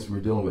civilians we're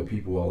dealing with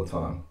people all the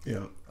time.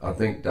 Yeah, I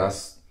think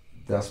that's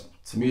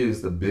to me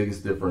is the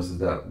biggest difference, is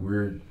that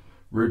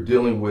we're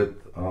dealing with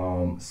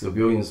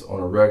civilians on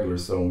a regular.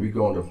 So when we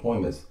go on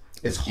deployments,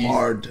 it's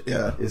hard.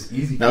 Yeah, it's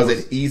easy. Now,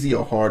 is it easy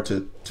or hard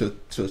to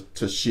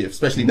shift,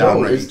 especially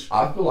downrange?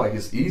 I feel like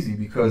it's easy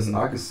because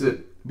I could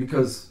sit,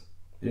 because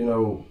you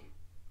know,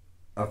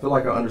 I feel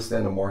like I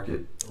understand the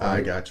market. Right?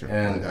 I got you.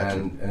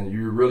 And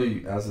you're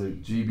really, as a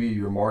GB,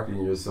 you're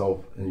marketing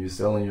yourself and you're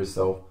selling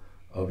yourself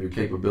of your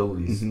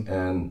capabilities.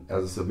 And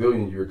as a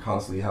civilian, you're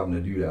constantly having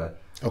to do that.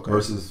 Okay.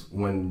 Versus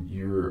when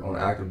you're on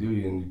active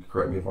duty, and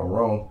correct me if I'm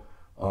wrong,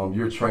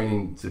 you're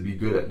training to be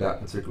good at that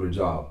particular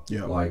job.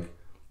 Yeah. Like,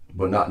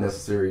 but not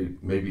necessarily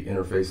maybe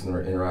interfacing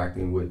or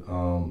interacting with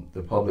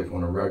the public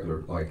on a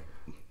regular. Like,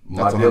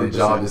 my daily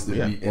job is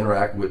to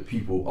interact with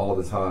people all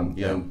the time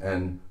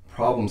and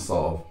problem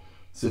solve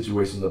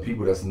situations of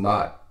people that's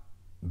not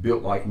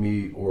built like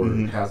me or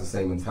has the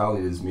same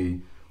mentality as me.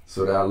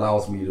 So that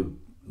allows me to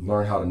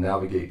learn how to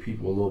navigate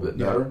people a little bit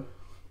better.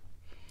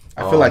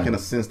 I feel like in a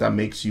sense that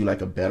makes you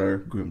like a better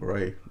Green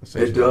Beret.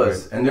 It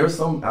does. Right? And there's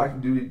some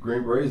active duty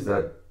Green Berets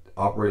that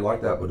operate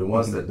like that, but the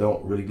ones that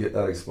don't really get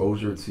that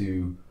exposure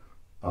to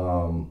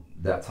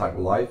that type of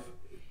life,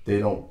 they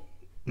don't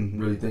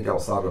really think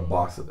outside of the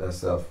box of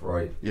SF,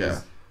 right?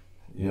 Yeah.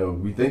 You know,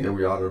 we think that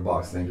we're out of the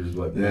box thinkers,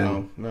 but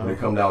then when it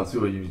come down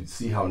to it, you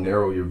see how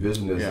narrow your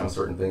vision is on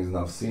certain things. And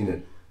I've seen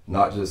it,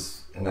 not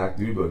just in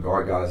active duty, but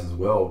guard guys as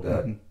well,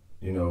 that,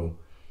 you know,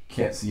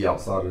 can't see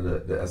outside of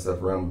the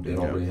SF realm. They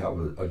don't really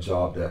have a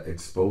job that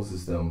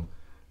exposes them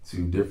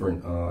to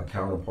different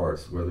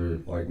counterparts, whether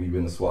like me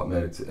being a SWAT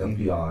Medic to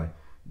FBI,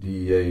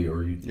 DEA,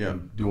 or you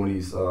doing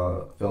these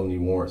felony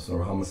warrants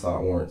or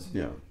homicide warrants,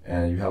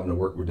 and you having to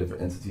work with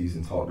different entities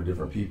and talk to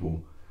different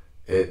people.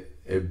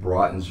 It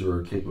broadens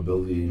your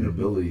capability and your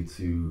ability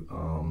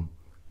to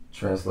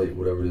translate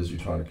whatever it is you're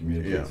trying to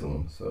communicate to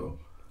them. So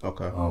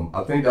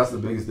I think that's the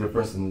biggest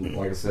difference. And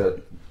like I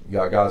said, you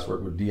got guys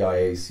work with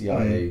DIA,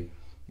 CIA,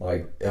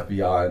 like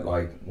FBI.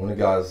 Like one of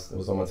the guys that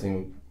was on my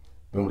team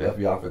been with the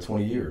FBI for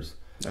 20 years.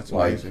 That's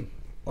amazing.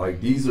 Like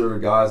these are the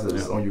guys that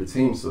is on your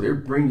team. So they're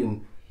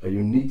bringing a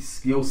unique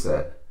skill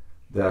set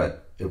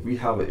that if we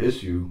have an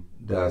issue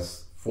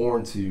that's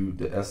foreign to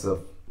the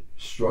SF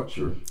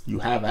structure, you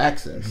have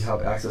access. You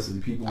have access to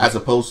the people. As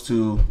opposed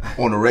to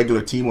on a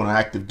regular team on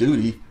active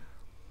duty,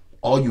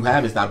 all you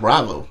have is that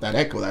Bravo, that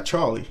Echo, that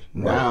Charlie.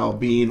 Right. Now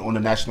being on the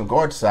National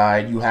Guard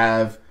side, you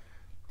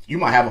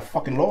might have a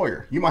fucking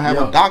lawyer. You might have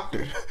a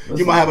doctor.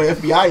 You might have an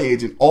FBI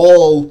agent.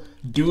 All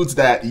dudes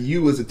that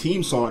you as a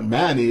team sergeant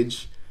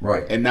manage.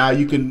 Right. And now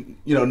you can,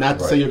 you know, not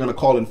to say you're going to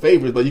call in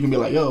favors, but you can be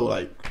like, yo,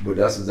 like. But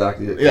that's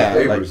exactly it. Yeah.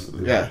 Favors.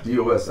 Like,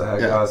 DOS, I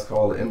had guys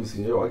call the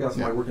embassy. Yo, I got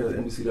somebody working at the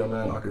embassy there,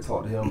 man. I could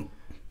talk to him.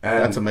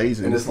 And, that's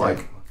amazing. And it's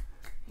like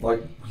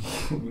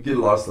we get a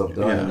lot of stuff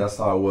done. And that's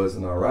how it was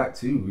in Iraq,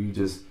 too. We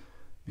just,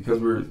 because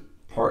we're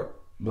part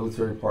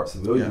military, part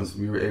civilians,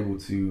 we were able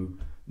to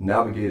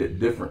navigate it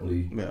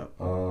differently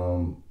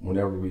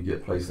whenever we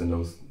get placed in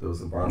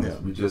those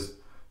environments. We just,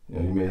 you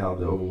know, you may have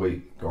the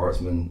overweight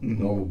guardsman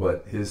normal,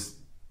 but his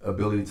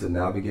ability to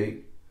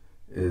navigate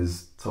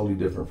is totally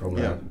different from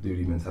the active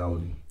duty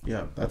mentality.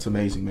 Yeah, that's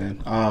amazing,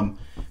 man.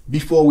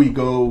 Before we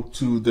go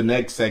to the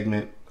next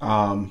segment,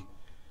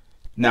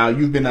 now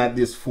you've been at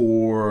this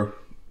for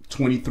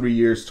 23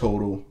 years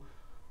total.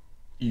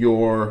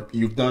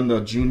 You've done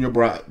the junior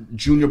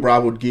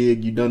Bravo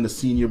gig, you've done the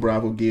senior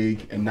Bravo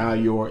gig, and now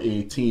you're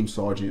a team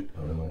sergeant.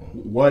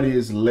 What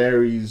is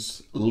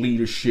Larry's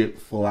leadership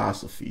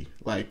philosophy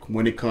like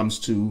when it comes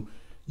to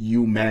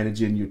you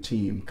managing your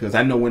team? Because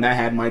I know when I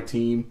had my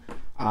team,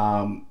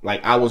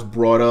 like I was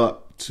brought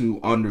up to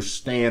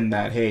understand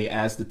that, hey,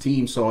 as the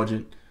team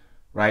sergeant,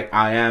 right,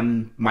 I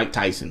am Mike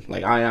Tyson.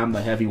 Like I am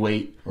the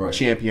heavyweight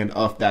champion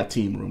of that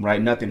team room,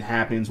 right? Nothing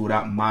happens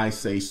without my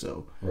say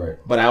so. Right.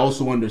 But I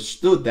also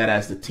understood that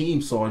as the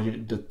team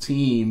sergeant, the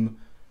team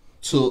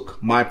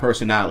took my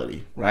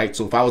personality, right?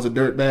 So if I was a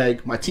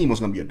dirtbag, my team was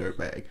going to be a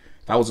dirtbag.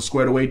 If I was a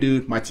squared away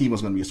dude, my team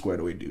was going to be a squared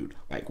away dude.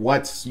 Like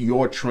what's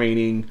your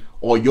training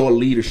or your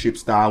leadership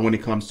style when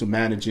it comes to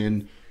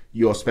managing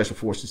your special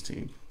forces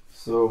team?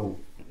 So,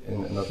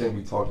 and I think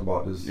we talked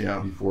about this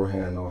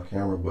beforehand off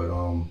camera, but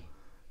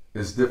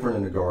it's different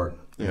in the Guard.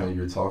 You know,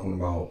 you're talking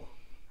about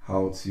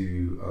how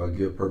to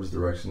give purpose,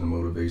 direction, and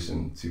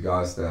motivation to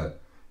guys that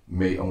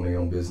may own their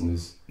own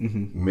business,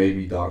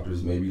 maybe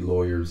doctors, maybe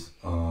lawyers.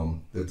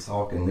 The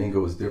talk and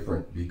lingo is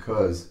different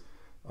because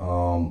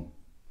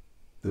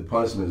the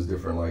punishment is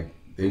different. Like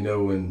they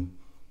know in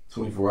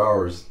 24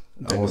 hours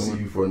they will see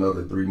you for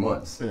another 3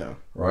 months. Yeah.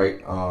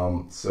 Right.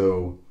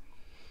 So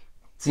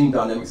team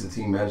dynamics and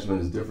team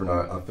management is different.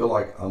 I feel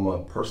like I'm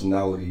a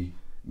personality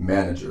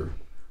manager.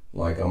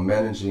 like I'm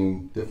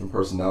managing different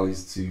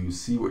personalities to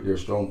see what their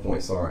strong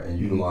points are and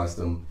utilize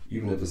them,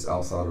 even if it's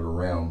outside of the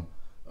realm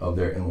of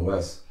their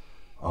MOS.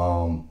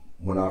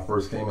 When I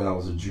first came in, I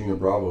was a junior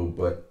Bravo,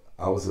 but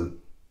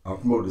I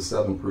promoted to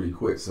 7 pretty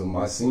quick. So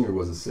my senior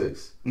was a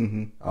 6.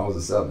 I was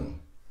a 7.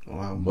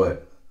 Wow.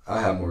 But I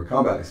had more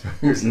combat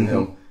experience than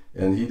him,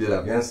 and he did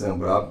Afghanistan,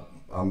 but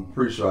I'm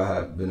pretty sure I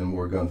had been in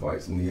more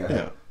gunfights than he had.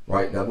 Yeah.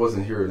 Right? That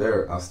wasn't here or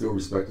there. I still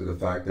respected the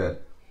fact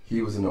that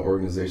he was in the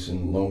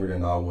organization longer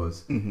than I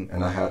was,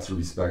 and I had to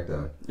respect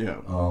that. Yeah.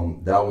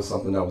 That was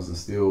something that was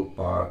instilled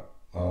by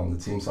the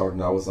team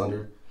sergeant I was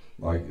under.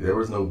 Like, there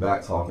was no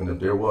back talking. If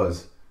there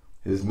was,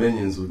 his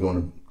minions were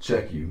going to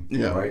check you.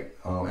 Yeah. Right?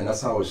 And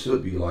that's how it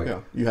should be. Like,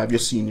 you have your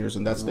seniors,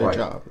 and that's their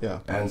job. Yeah.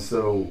 And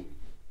so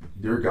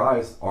your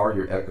guys are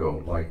your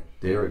echo. Like,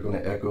 they're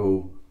going to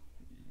echo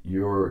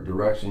your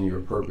direction,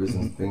 your purpose,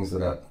 and things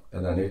of that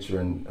nature.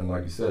 And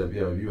like you said, if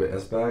you're an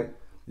S-bag,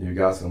 then your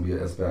guys going to be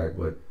an S-bag.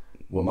 But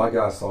what my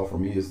guys saw for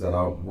me is that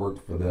I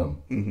worked for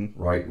them,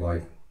 right?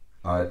 Like,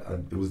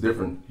 it was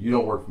different. You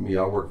don't work for me,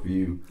 I work for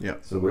you. Yeah.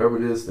 So whatever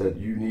it is that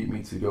you need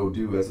me to go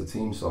do as a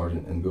team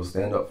sergeant and go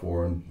stand up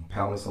for and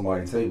pound at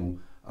somebody's table,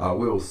 I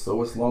will.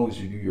 So as long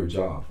as you do your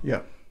job.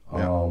 Yeah.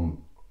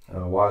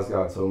 A wise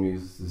guy told me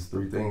there's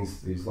 3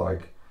 things. He's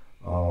like,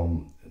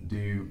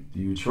 do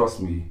you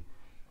trust me?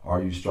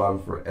 Are you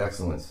striving for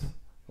excellence?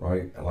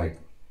 Right? Like,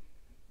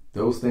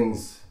 those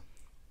things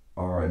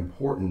are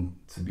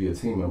important to be a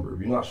team member. If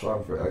you're not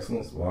striving for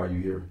excellence, why are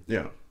you here?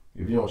 Yeah.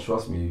 If you don't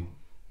trust me,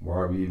 why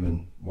are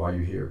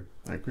you here?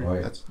 I agree.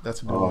 Right?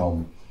 That's a good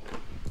one.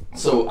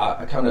 So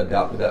I kind of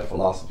adopted that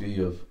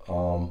philosophy of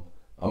I'm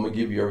gonna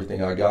give you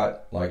everything I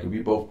got. Like, if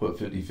we both put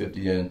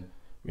 50-50 in,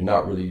 we're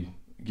not really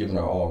giving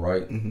our all,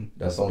 right?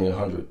 That's only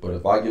 100. But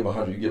if I give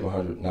 100, you give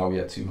 100. Now we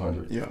at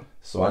 200. Yeah.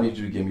 So I need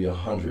you to give me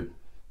 100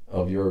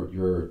 of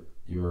your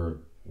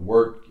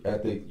work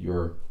ethic,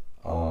 your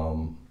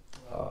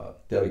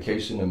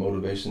dedication and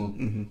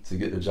motivation to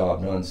get the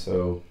job done.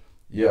 So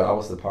yeah, I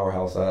was the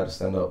powerhouse. I had to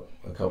stand up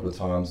a couple of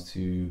times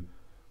to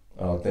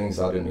things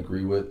I didn't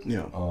agree with.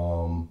 Yeah.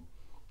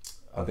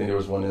 I think there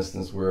was one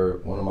instance where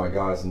one of my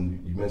guys,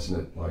 and you mentioned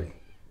it, like,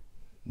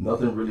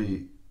 nothing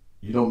really,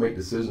 you don't make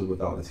decisions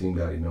without the team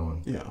daddy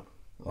knowing. Yeah.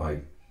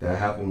 Like, that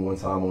happened one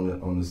time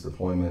on this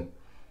deployment,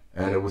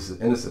 and it was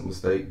an innocent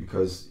mistake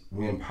because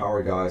we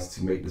empower guys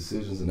to make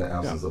decisions in the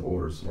absence of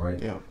orders,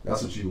 right? Yeah.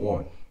 That's what you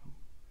want.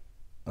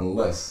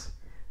 Unless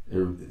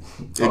it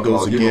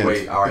goes give against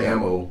away our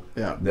ammo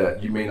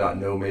that you may not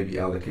know may be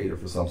allocated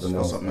for something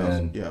else. I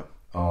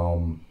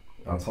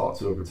talked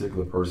to a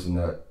particular person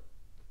that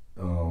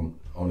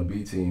on the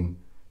B team,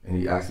 and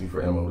he asked me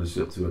for ammo to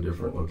ship to a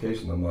different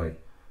location. I'm like,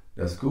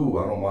 that's cool,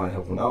 I don't mind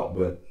helping out,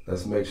 but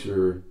let's make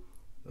sure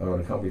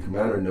the company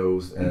commander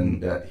knows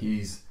and that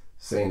he's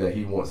saying that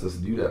he wants us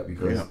to do that,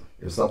 because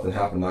if something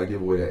happened, I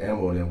give away that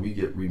ammo and then we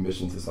get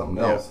remission to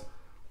something else,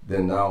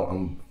 then now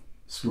I'm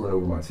screwing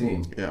over my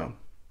team. Yeah.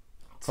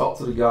 Talk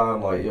to the guy,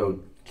 I'm like, yo,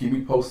 keep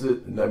me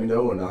posted and let me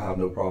know, and I'll have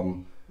no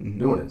problem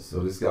doing it. So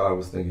this guy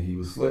was thinking he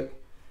was slick,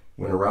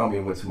 went around me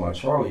and went to my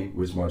Charlie,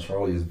 which my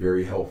Charlie is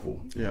very helpful.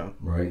 Yeah.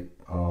 Right?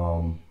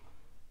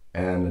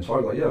 And the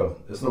Charlie like, yo,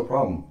 it's no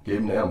problem. Gave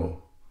him the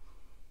ammo.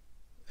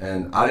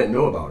 And I didn't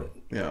know about it.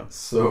 Yeah.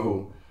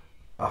 So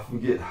I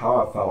forget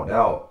how I found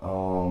out.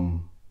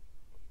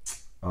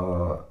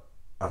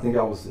 I think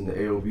I was in the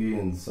AOB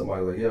and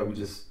somebody like, yeah, we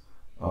just,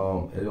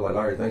 and they're like,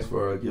 all right, thanks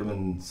for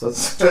giving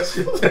such. I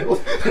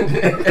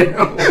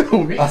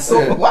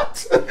said,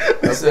 what?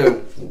 I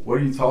said, what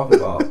are you talking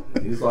about?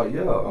 He's like,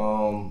 yeah,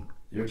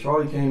 your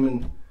Charlie came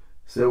and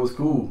said it was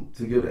cool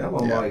to give ammo.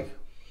 I'm like,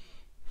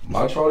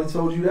 my Charlie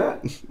told you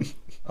that?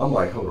 I'm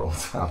like, hold on,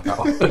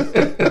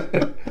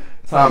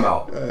 time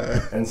out.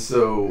 And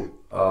so,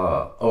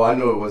 I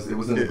know it was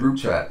in the group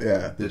chat.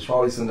 Yeah. Did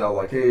Charlie send out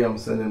like, hey, I'm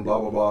sending blah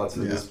blah blah to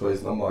this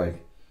place, and I'm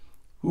like,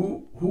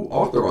 who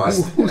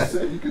authorized that?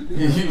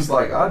 He was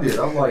like, I did.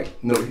 I'm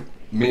like, no,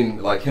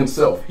 meaning like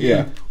himself. He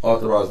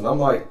authorized, and I'm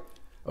like,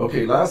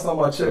 okay, last time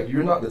I checked,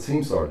 you're not the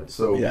team sergeant,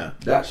 so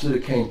that should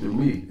have came through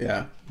me.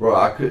 Yeah, bro,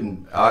 I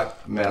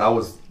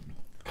was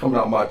coming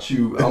out my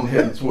chew. I'm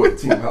heading toward the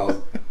team house,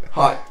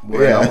 hot. I'm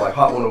like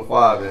hot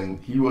 105,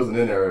 and he wasn't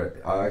in there.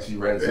 I actually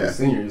ran into the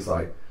senior. He's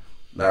like,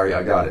 Larry,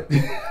 I got it.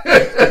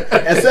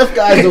 SF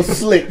guys are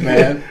slick,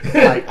 man.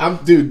 Like,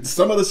 dude,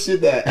 some of the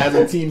shit that as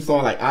a team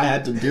song, like, I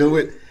had to deal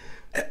with,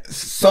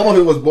 some of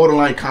it was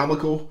borderline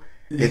comical.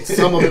 And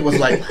some of it was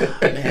like,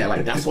 man,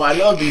 like, that's why I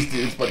love these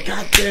dudes, but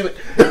god damn it.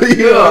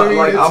 You know what I mean?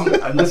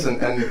 Like, listen,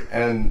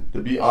 and to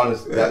be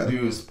honest, that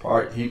dude is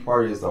he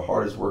probably is the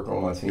hardest worker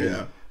on my team.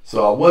 Yeah.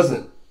 So I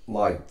wasn't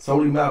like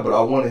totally mad, but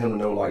I wanted him to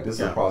know, like, this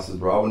is a process,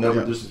 bro. I would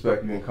never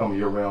disrespect you and come to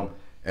your realm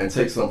and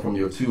take something from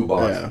your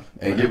toolbox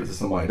and give it to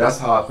somebody. That's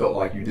how I felt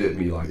like you did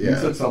me. Like, you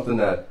took something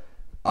that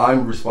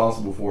I'm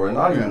responsible for, and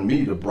not even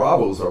me, the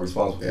Bravos are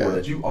responsible for,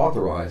 that you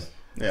authorized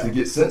to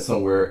get sent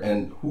somewhere,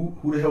 and who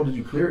the hell did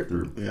you clear it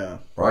through? Yeah.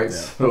 Right? Yeah.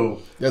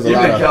 So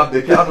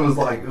the captain was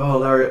like, oh,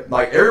 Larry,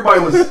 like, everybody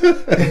was,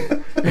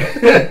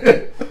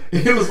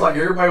 it was like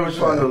everybody was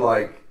trying to,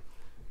 like,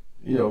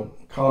 you know,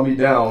 calm me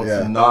down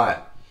to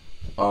not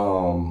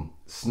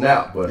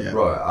snap. But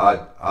bro,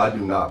 I do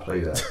not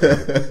play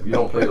that. You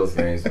don't play those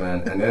games,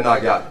 man. And then I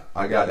got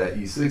that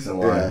E6 in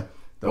line. Yeah.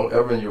 Don't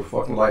ever in your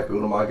fucking life go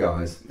to my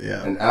guys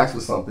and ask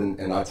for something,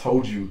 and I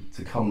told you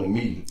to come to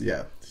me.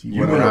 Yeah.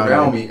 You went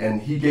around me,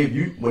 and he gave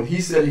you, when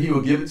he said he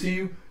would give it to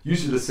you, you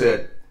should have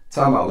said,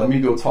 time out, let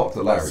me go talk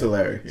to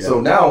Larry. Yeah.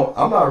 So now,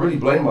 I'm not really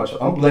blaming much.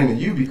 I'm blaming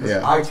you because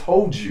I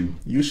told you.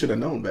 You should have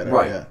known better.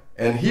 Right. Yeah.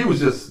 And he was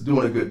just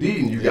doing a good deed,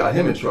 and you got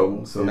him in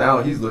trouble. So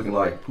now he's looking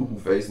like poo-poo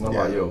face, and I'm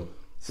like, yo,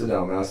 sit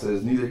down, man. I said,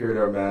 it's neither here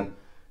nor there, man.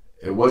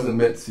 It wasn't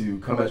meant to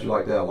come at you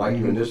like that. I like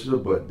your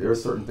initiative, but there are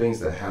certain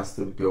things that has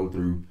to go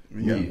through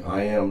me.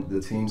 I am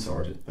the team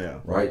sergeant,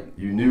 right?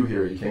 You new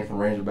here. You came from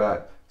Ranger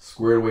back,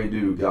 squared away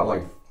dude, got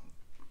like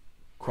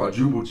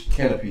quadruple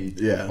canopy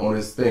on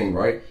this thing,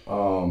 right?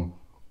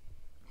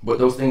 But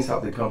those things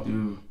have to come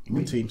through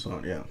me. The team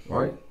sergeant,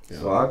 right? Yeah.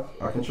 So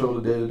I control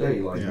the day to day.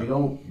 Like you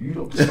don't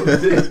control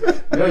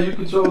the day. You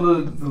control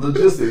the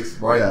logistics,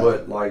 right? Yeah.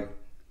 But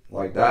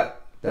like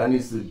that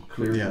needs to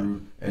clear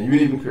through, and you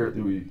didn't even clear it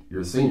through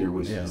your senior,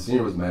 which the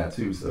senior was mad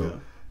too. So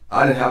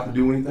I didn't have to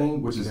do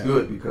anything, which is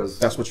good because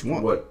that's what you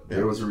want.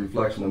 There was a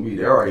reflection of me.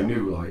 They already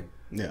knew, like,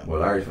 well,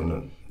 Larry's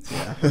from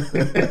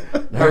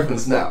the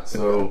snap.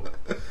 So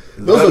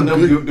those are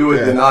good. Do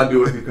it, then I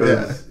do it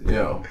because you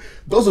know.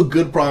 Those are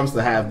good problems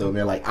to have, though,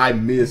 man. Like, I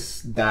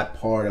miss that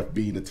part of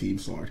being a team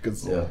sergeant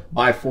because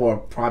by far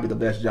probably the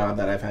best job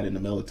that I've had in the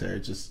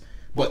military.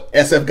 But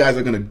SF guys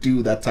are gonna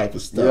do that type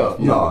of stuff,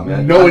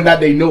 man. Knowing that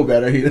they know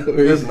better. You know?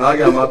 Listen, I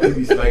got my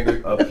PP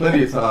spanker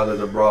plenty of times at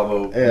the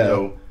Bravo, you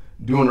know,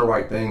 doing the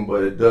right thing.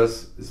 But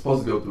it's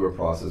supposed to go through a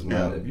process,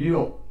 man. If you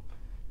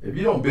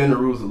don't bend the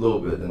rules a little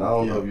bit, then I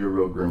don't know if you're a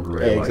real Green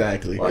Beret.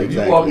 Exactly. Like if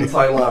you walk in the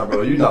tight line,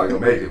 bro, you're not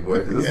gonna make it, boy.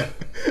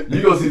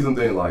 You go see some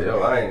things like, yo,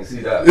 I ain't see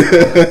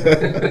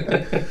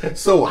that.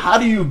 So how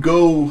do you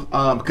go?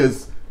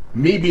 Because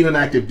me being an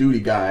active duty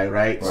guy,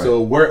 right? So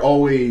we're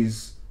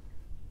always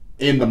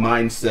in the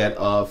mindset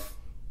of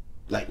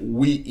like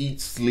we eat,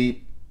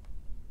 sleep,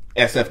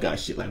 SF guy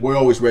shit. Like we're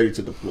always ready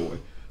to deploy.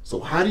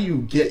 So how do you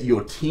get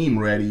your team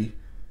ready?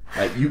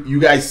 Like you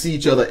guys see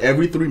each other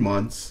every 3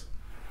 months,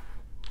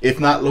 if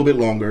not a little bit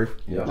longer.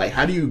 Yeah. Like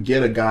how do you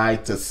get a guy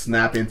to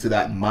snap into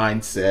that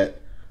mindset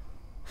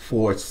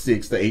for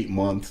 6 to 8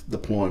 month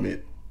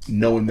deployment,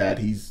 knowing that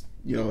he's,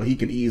 you know, he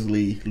can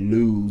easily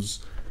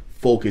lose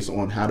focus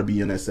on how to be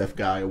an SF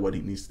guy or what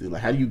he needs to do?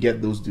 Like, how do you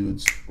get those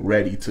dudes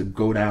ready to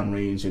go down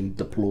range and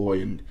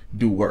deploy and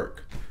do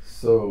work?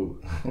 So,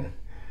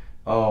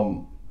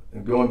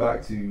 going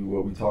back to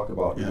what we talked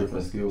about, the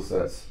different skill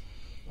sets,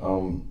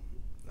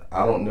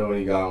 I don't know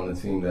any guy on the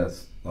team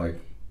that's like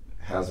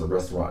has a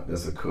restaurant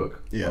that's a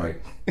cook, right?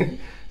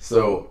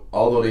 So,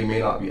 although they may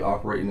not be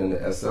operating in the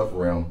SF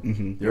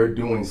realm, they're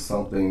doing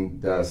something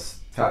that's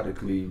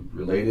tactically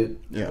related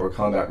or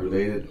combat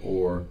related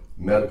or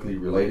medically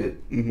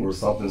related or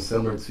something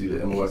similar to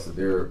the MOS that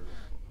they're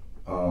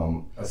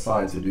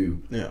assigned to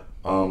do.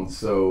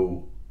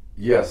 So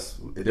yes,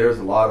 there's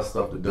a lot of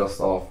stuff to dust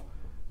off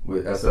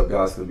with SF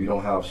guys because we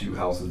don't have shoot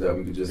houses that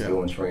we could just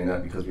go and train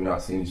at because we're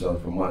not seeing each other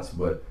for months.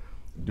 But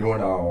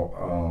during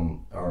our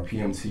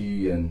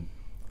PMT and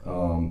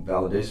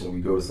validation,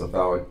 we go to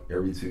SFA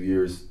every 2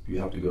 years. We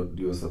have to go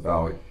do a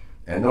SFA.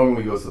 And knowing when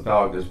we go to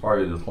SFA, there's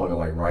part of the deployment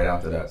like right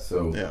after that.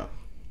 So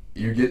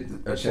you get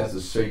a chance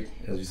to shake,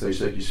 as you say,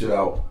 shake your shit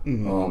out at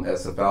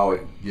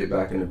SFA, get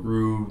back in the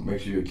groove,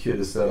 make sure your kit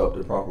is set up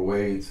the proper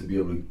way to be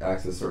able to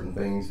access certain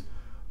things.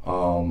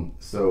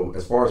 So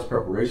as far as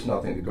preparation,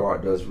 I think the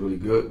Guard does really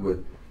good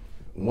with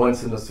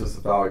send us to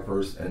SFA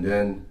first, and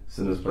then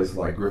send us places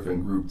like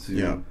Griffin Group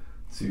to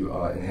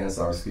enhance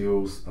our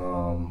skills.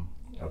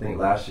 I think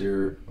last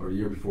year or the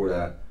year before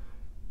that,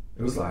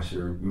 it was last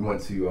year, we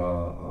went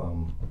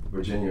to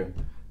Virginia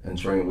and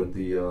trained with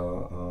the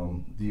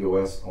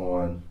DOS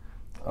on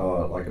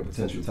like a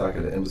potential attack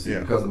at the embassy.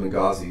 Because of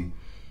Benghazi,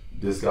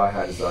 this guy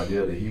had this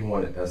idea that he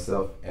wanted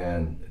SF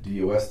and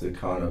DOS to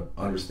kind of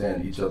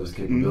understand each other's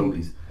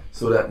capabilities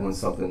so that when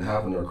something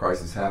happened or a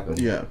crisis happened,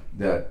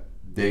 that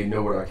they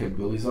know what our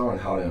capabilities are and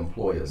how to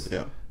employ us.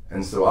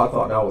 And so I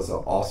thought that was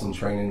an awesome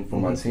training for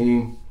my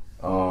team.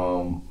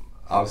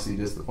 Obviously,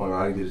 this deployment,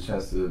 I didn't get a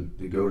chance to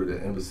go to the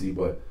embassy,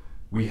 but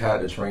we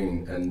had the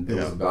training, and it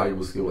was a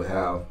valuable skill to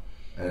have.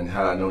 And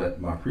had I known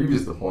that my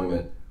previous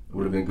deployment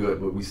would have been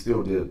good, but we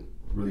still did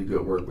really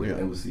good work with the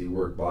embassy,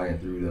 work buying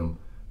through them.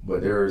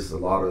 But there's a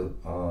lot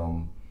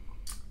of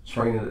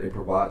training that they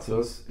provide to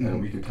us,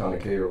 and we could kind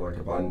of cater. Like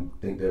if I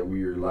think that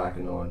we are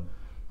lacking on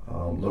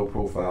low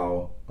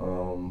profile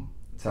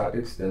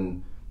tactics,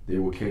 then they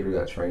will cater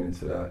that training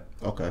to that.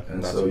 Okay.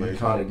 And so you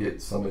kind of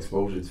get some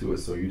exposure to it,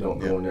 so you don't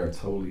go in there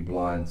totally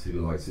blind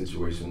to like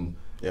situation,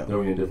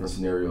 knowing in different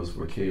scenarios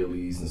for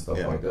KLEs and stuff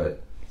like that.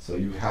 So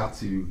you have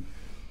to.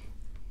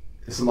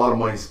 It's a lot of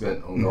money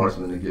spent on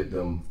guardsmen to get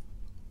them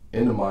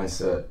in the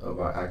mindset of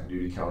our active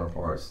duty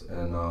counterparts.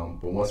 And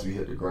but once we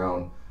hit the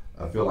ground,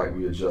 I feel like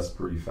we adjust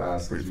pretty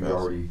fast because we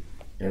already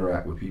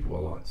interact with people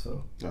a lot.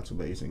 So that's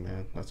amazing,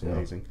 man. That's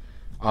amazing.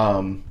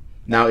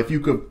 Now, if you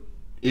could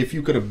if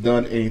you could have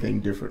done anything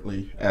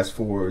differently as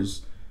far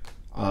as,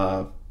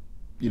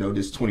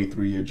 this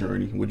 23-year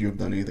journey, would you have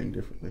done anything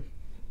differently?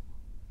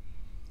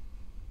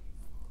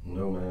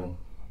 No, man.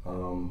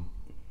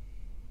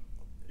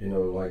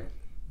 Like,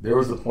 there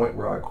was a point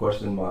where I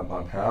questioned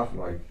my path.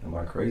 Like, am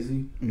I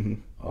crazy?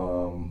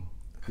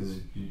 Because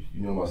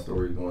you know my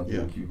story going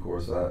through the Q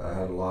course. I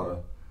had a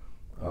lot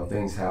of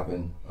things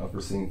happen,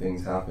 unforeseen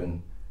things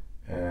happen,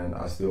 and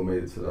I still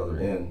made it to the other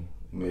end.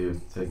 It may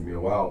have taken me a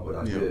while, but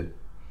I did.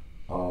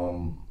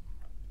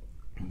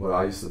 But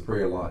I used to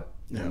pray a lot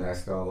and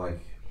ask God, like,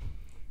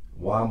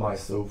 why am I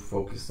so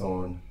focused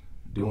on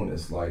doing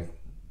this? Like,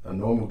 a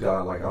normal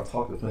guy, like, I've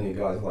talked to plenty of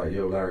guys like,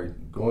 yo, Larry,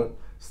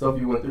 stuff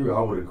you went through,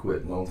 I would have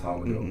quit a long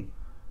time ago.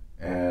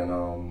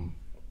 And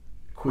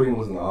quitting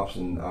was an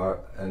option.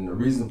 And the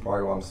reason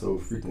probably why I'm so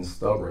freaking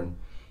stubborn,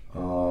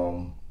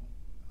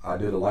 I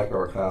did a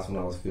lifeguard class when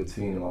I was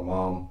 15, and my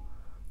mom,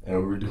 and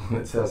we were doing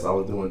a test. I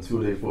was doing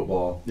 2-a-day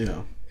football,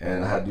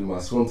 and I had to do my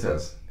swim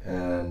test.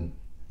 And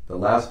the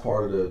last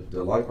part of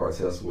the lifeguard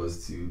test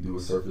was to do a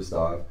surface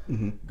dive,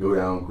 go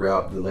down,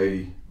 grab the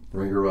lady,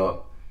 bring her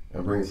up,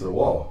 and bring her to the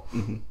wall.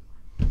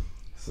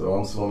 So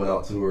I'm swimming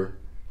out to her,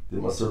 did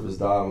my surface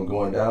dive, I'm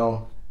going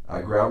down,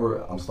 I grab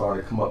her, I'm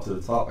starting to come up to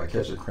the top, I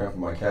catch a cramp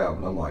in my calf,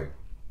 and I'm like,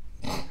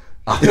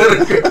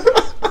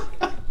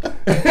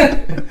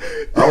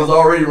 I was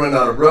already running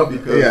out of breath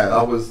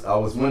because I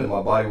was winning.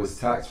 My body was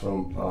taxed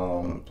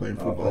from playing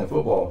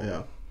football.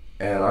 Yeah.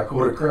 And I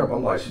caught a cramp.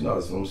 I'm like, she's not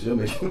a swim. She'll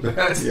make you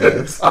bad.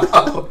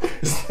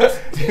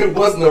 It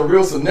wasn't a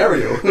real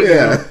scenario.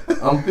 Yeah.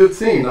 I'm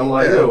 15. I'm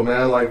like, yo,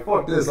 man, like,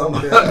 fuck this. I'm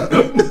not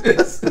doing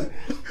this.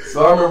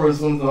 So I remember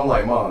swimming. I'm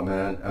like, Mom,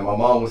 man. And my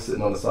mom was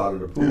sitting on the side of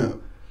the pool. Yeah.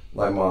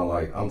 Like, Mom,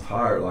 like, I'm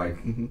tired. Like,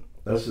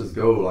 let's just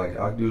go. Like,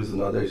 I can do this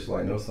another day. She's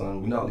like, no,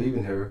 son, we're not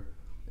leaving here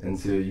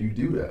until you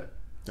do that.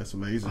 That's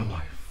amazing. I'm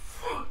like,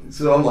 fuck.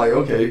 So I'm like,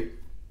 okay.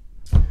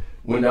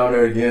 Went down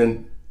there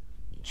again.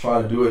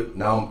 Trying to do it,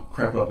 now I'm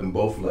cramping up in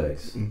both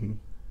legs.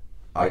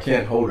 I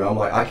can't hold it. I'm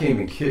like, I can't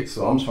even kick,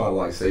 so I'm trying to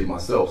like save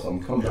myself. So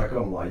I'm coming back up.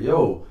 I'm like,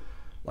 yo,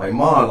 like,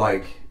 Mom,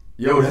 like,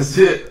 yo, that's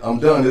it. I'm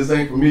done. This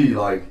ain't for me.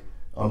 Like,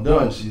 I'm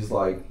done. She's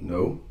like,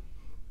 no,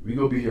 we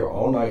gonna be here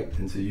all night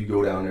until you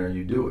go down there and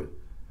you do it.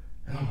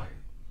 And I'm like,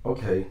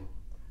 okay.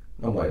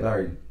 And I'm like,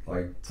 Larry,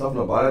 like, toughen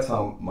up. By that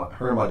time,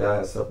 her and my dad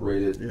had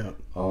separated. Yeah.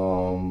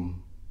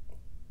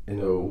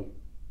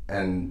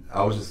 And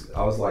I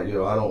was like,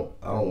 yo, I don't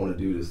want to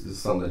do this. This is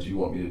something that you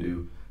want me to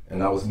do.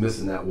 And I was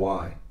missing that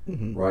why,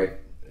 right?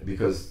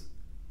 Because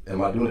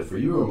am I doing it for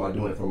you or am I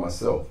doing it for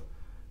myself?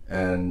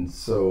 And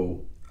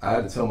so I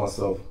had to tell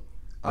myself,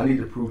 I need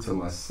to prove to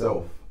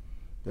myself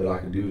that I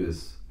can do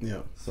this.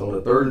 Yeah. So on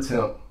the third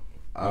attempt,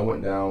 I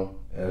went down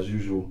as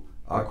usual.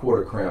 I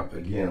caught a cramp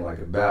again, like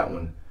a bad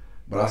one.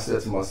 But I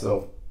said to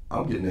myself,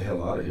 I'm getting the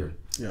hell out of here.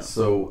 Yeah.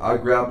 So I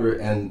grabbed her,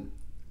 and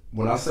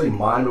when I say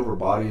mind over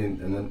body, and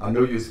then I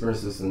know you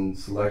experience this in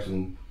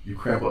selection, you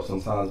cramp up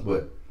sometimes,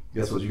 but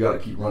guess what? You got to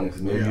keep running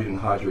because maybe you didn't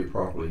hydrate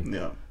properly.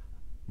 Yeah.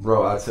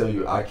 Bro, I tell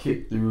you, I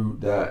kicked through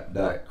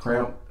that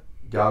cramp,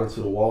 got her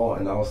to the wall,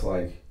 and I was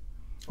like,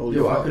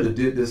 yo, I could have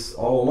did this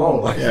all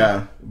along. Like,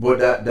 but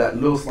that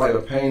little slight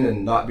of pain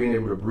and not being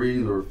able to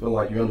breathe or feel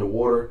like you're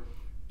underwater,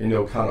 kind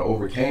of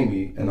overcame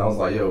me. And I was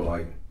like, yo,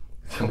 like,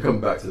 I'm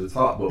coming back to the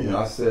top. But when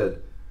I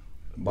said,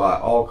 by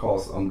all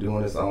costs, I'm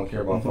doing this, I don't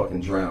care if I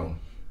fucking drown.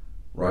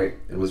 Right?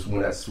 It was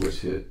when that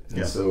switch hit.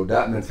 And so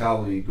that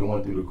mentality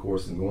going through the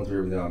course and going through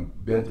everything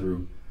I've been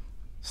through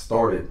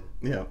started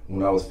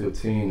when I was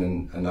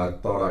 15, and I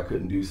thought I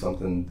couldn't do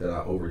something that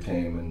I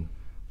overcame,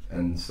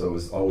 and so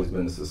it's always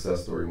been a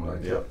success story when I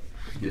kept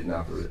getting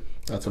after it.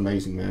 That's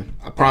amazing, man.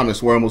 I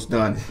promise we're almost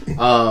done.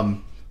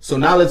 So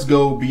now let's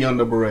go beyond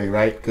the beret,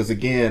 right? Because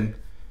again,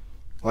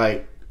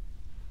 like,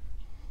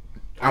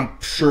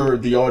 I'm sure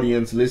the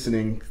audience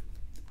listening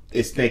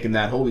is thinking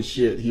that, holy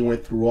shit, he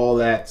went through all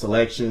that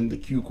selection, the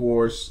Q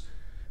course,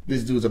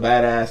 this dude's a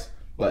badass,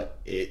 but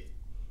it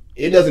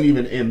doesn't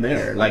even end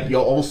there. Like,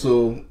 you're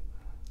also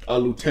a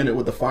lieutenant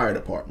with the fire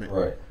department.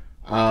 Right.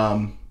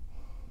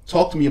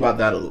 Talk to me about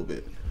that a little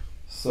bit.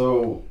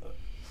 So,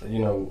 and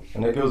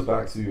it goes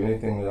back to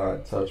anything that I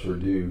touch or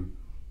do,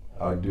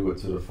 I do it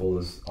to the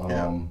fullest.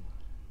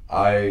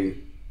 I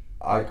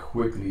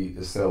quickly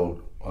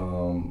excelled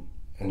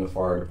in the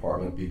fire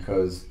department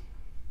because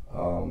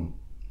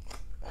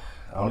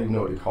I don't even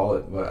know what to call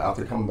it, but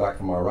after coming back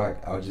from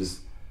Iraq,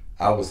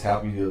 I was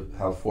happy to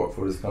have fought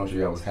for this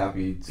country. I was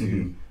happy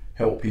to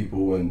help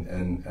people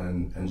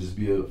and just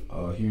be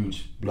a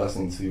huge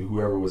blessing to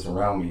whoever was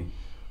around me.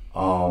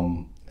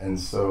 And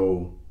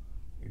so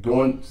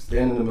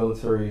staying in the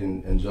military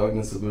and juggling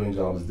a civilian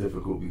job is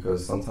difficult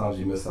because sometimes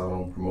you miss out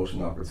on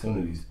promotion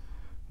opportunities.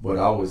 But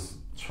I was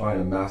trying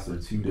to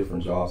master 2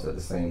 different jobs at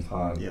the same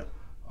time. Yeah.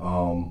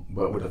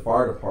 But with the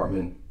fire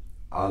department,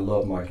 I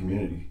love my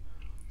community.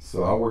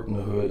 So I worked in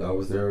the hood. I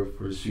was there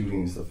for the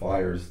shootings, the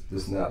fires,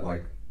 this and that.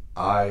 Like,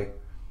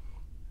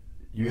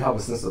 you have a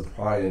sense of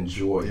pride and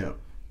joy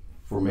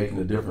for making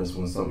a difference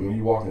when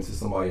you walk into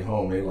somebody's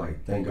home, they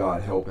like, thank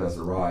God help has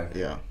arrived.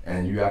 Yeah.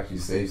 And you actually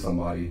save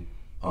somebody,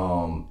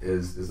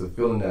 is a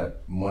feeling that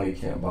money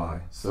can't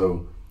buy.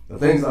 So the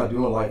things I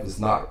do in life is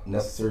not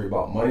necessarily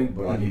about money,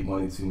 but I need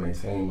money to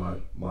maintain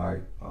my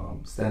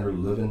standard of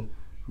living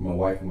for my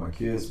wife and my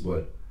kids.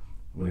 But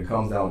when it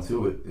comes down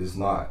to it, it's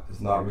not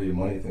really a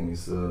money thing.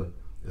 It's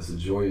a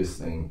joyous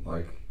thing.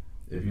 Like,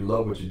 if you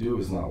love what you do,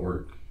 it's not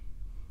work,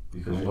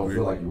 because you don't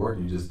feel like you're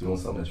working. You're just doing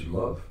something that you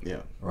love.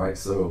 Yeah. Right.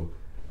 So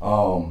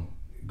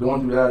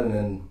going through that, and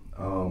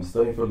then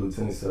studying for the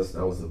lieutenant test,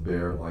 that was a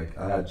bear. Like,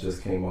 I had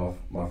just came off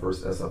my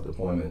first SF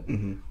deployment,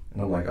 and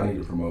I'm like, I need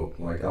to promote.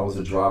 Like, I was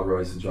a driver. I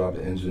used to drive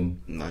the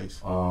engine.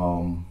 Nice.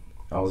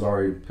 I was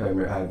already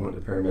paramedic. I went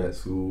to paramedic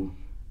school,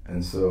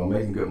 and so I'm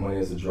making good money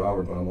as a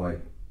driver. But I'm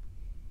like,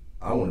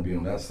 I want to be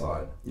on that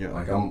side. Yeah.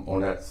 Like, I'm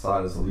on that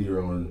side as a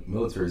leader on the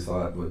military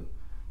side, but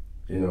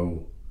you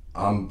know,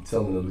 I'm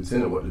telling the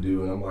lieutenant what to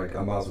do, and I'm like,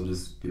 I might as well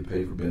just get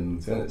paid for being a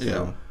lieutenant.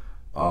 So,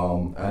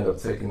 I ended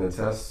up taking the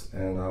test,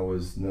 and I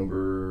was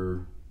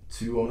number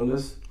 2 on the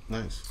list.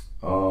 Nice.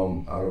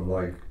 Out of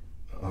like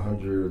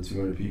 100 or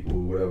 200 people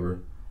or whatever,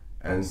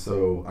 and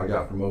so I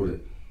got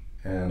promoted.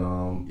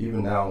 And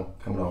even now,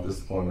 coming off this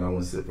deployment, I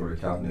want to sit for the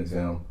captain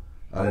exam.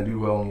 I didn't do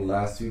well in the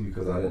last 2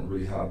 because I didn't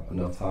really have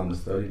enough time to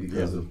study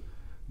because of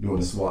doing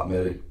the SWAT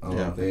Medic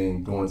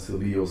thing, going to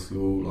Leo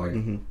school. Like,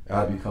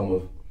 I had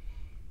become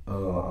a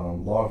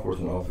law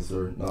enforcement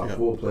officer, not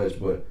full-fledged,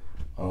 but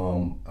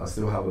I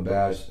still have a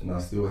badge and I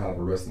still have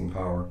arresting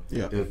power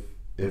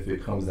if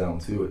it comes down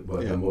to it.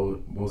 But the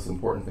most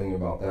important thing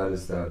about that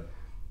is that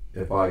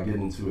if I get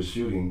into a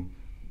shooting,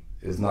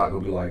 it's not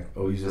going to be like,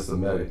 oh, he's just a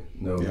medic.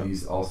 No,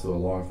 he's also a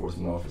law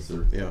enforcement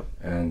officer,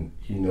 and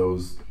he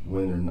knows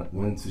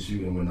when to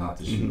shoot and when not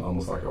to shoot,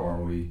 almost like an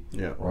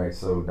ROE. Right.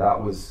 So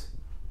that was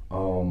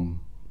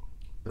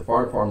the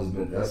fire department has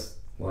been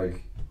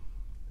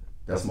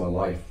that's my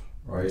life,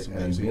 right?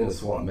 And being a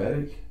SWAT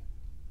medic,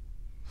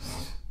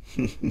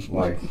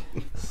 like,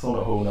 it's on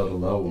a whole nother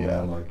level,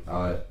 man. Like,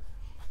 I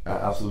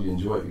absolutely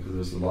enjoy it because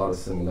there's a lot of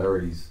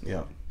similarities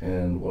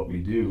in what we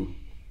do,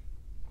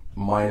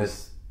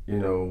 minus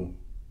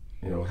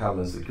having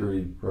a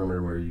security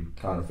perimeter where you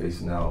kind of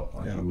facing out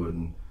like you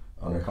would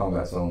on a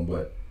combat zone.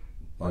 But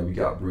like, we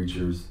got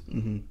breachers,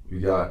 we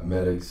got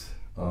medics,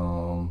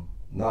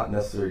 not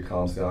necessarily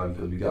comms guy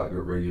because we got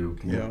good radio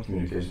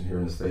communication here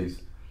in the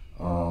States.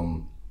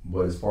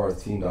 But as far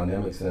as team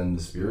dynamics and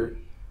the spirit,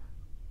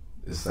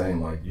 it's the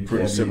same. Like, you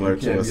can't be a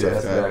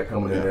SFAS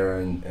coming in there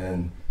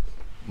and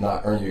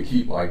not earn your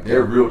keep. Like,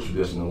 they're real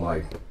traditional.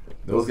 Like,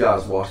 those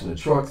guys washing the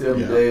trucks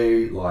every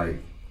day. Like,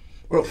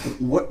 well,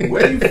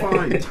 where do you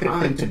find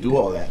time to do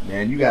all that,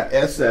 man? You got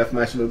SF,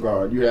 National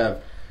Guard, you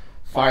have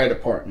fire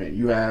department,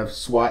 you have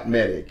SWAT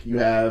Medic, you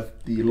have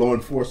the law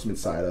enforcement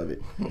side of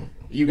it,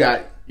 you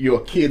got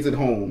your kids at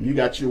home, you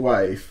got your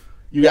wife,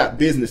 you got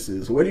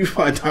businesses. Where do you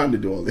find time to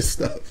do all this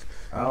stuff?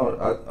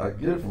 I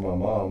get it from my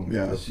mom.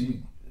 Yeah.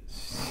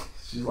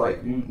 She's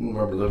like, you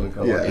remember living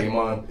kind of like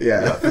Amon? Yeah.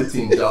 You got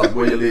 15 jobs.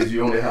 Where you live,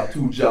 you only have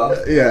 2 jobs.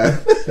 Yeah.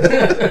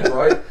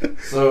 Right?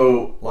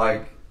 So,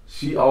 like,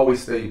 she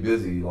always stayed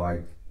busy,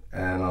 like,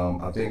 and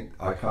I think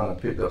I kind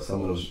of picked up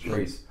some of those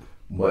traits.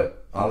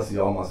 But honestly,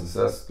 all my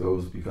success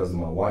goes because of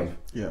my wife.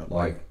 Yeah.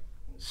 Like,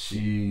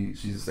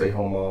 she's a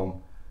stay-home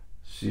mom.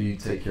 She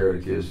take care of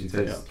the kids. She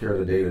takes care of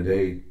the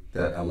day-to-day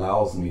that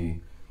allows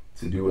me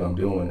to do what I'm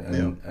doing.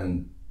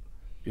 And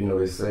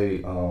they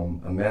say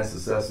a man's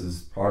success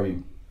is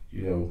probably,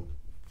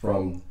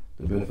 from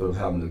the benefit of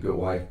having a good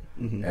wife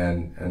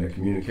and the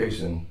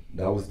communication.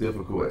 That was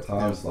difficult at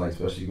times, like,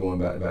 especially going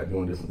back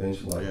doing different things.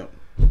 She's like,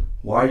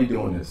 why are you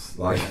doing this?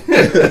 Like,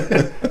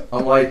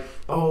 I'm like,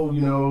 oh,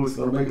 it's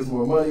gonna make us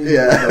more money.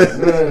 Yeah. Like,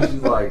 man,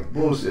 she's like,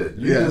 bullshit.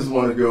 You just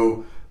want to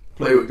go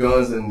play with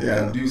guns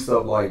and do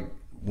stuff. Like,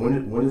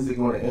 when is it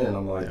going to end?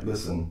 I'm like,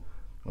 listen,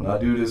 when I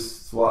do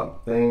this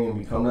SWAT thing and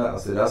become that, I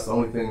said, that's the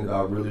only thing that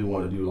I really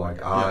want to do.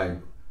 Like, I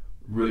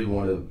really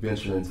want to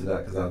venture into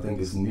that because I think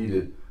it's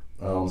needed,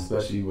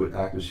 especially with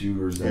active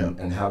shooters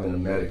and having a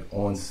medic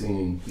on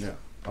scene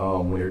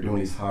when they're doing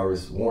these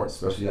high-risk warrants,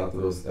 especially after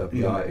those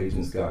FBI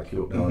agents got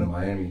killed down in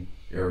Miami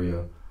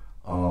area.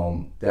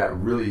 That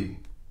really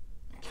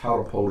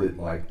catapulted,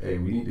 like, hey,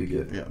 we need to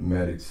get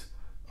medics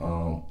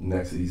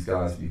next to these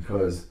guys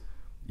because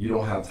you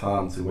don't have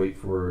time to wait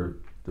for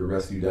the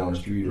rescue down the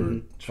street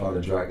or try to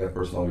drag that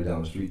person all the way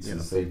down the street to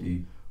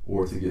safety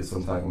or to get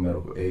some type of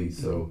medical aid.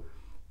 So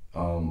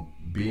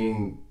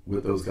being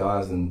with those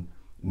guys and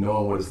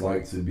knowing what it's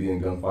like to be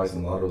in gunfights,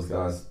 and a lot of those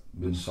guys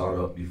been shot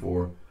up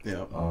before.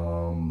 Yeah.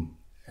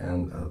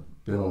 And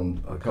I've been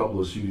on a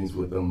couple of shootings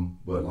with them,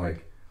 but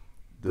like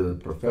the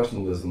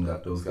professionalism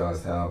that those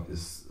guys have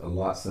is a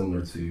lot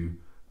similar to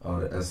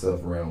the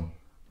SF realm.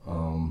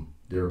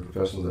 They're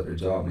professionals at their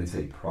job and they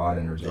take pride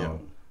in their job.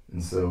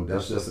 And so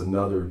that's just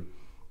another,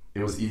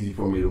 it was easy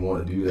for me to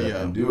want to do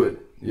that and do it.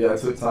 Yeah, it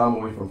took time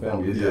away from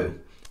family. It did.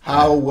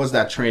 How was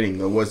that training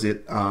though? Was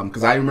it,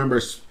 because I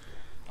remember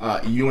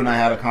you and I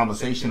had a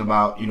conversation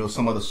about,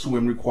 some of the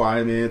swim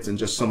requirements and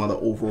just some of the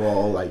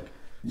overall, like,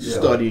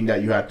 studying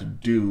that you had to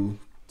do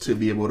to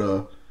be able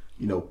to,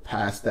 you know,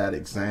 pass that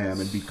exam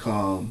and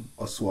become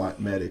a SWAT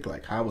medic?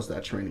 Like, how was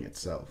that training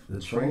itself? The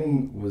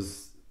training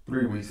was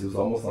 3 weeks. It was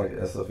almost like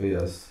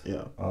SFAS.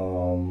 Yeah.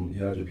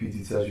 You had your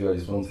PT test, you had your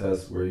swim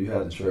test, where you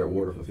had to tread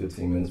water for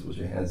 15 minutes with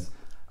your hands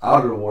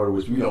out of the water,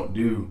 which we don't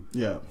do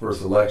for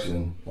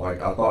selection.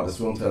 Like, I thought the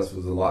swim test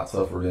was a lot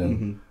tougher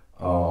than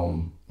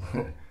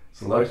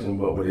selection,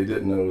 but what they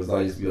didn't know is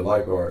I used to be a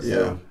lifeguard.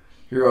 So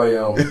here I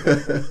am.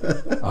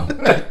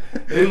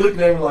 They looked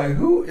at me like,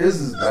 who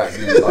is this black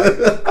dude? Like,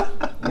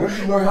 where did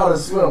you learn how to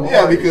swim?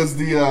 Yeah, because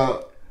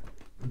the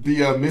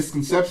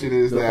misconception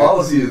is the that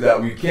policy is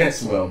that we can't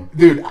swim.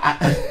 Dude,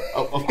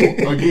 of course,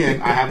 again,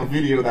 I have a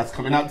video that's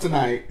coming out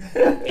tonight,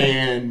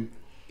 and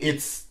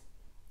it's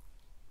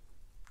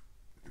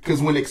because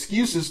when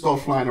excuses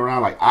start flying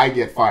around, like, I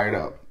get fired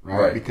up,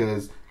 right?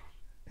 Because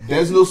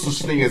there's no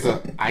such thing as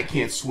a I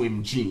can't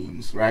swim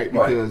genes, right?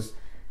 Because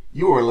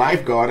you were a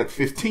lifeguard at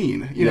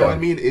 15. You know what I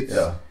mean? It's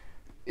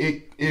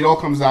it all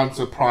comes down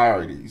to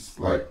priorities.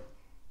 Like,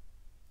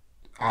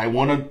 I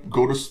want to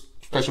go to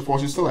Special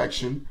Forces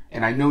selection,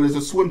 and I know there's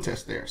a swim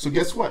test there. So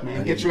guess what,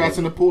 man? Get your ass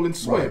in the pool and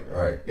swim.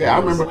 Right. Yeah, I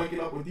remember waking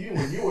up with you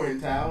when you were in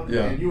town,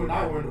 and you and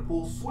I were in the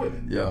pool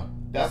swimming. Yeah.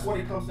 That's what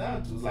it comes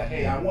down to. It's like,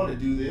 hey, I want to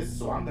do this,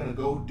 so I'm gonna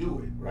go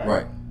do it.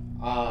 Right.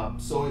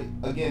 So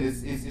again,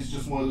 it's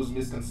just one of those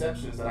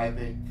misconceptions that I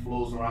think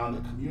flows around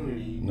the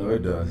community. No,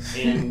 it does.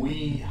 And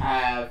we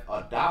have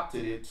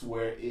adopted it to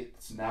where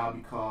it's now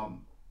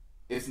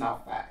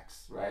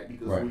facts, right?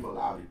 Because we've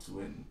allowed it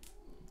to. And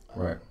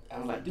I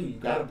was like, dude, you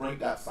got to break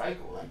that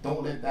cycle. Like,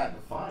 don't let that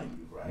define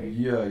you, right?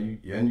 Yeah,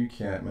 you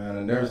can't, man.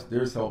 And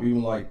there's help,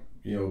 even like,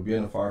 you know,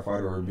 being a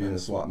firefighter or being a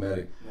SWAT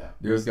medic.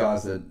 There's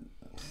guys that,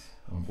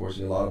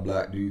 unfortunately, a lot of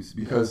black dudes,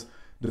 because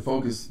the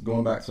focus,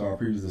 going back to our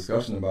previous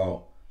discussion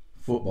about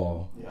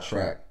football,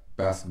 track,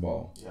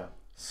 basketball,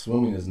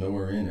 swimming is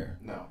nowhere in there.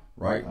 No.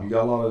 Right? You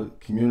got a lot of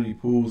community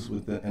pools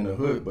in the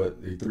hood,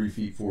 but they 3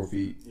 feet, 4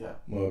 feet.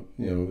 Well,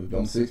 you know, if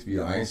I'm 6 feet,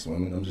 I ain't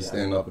swimming. I'm just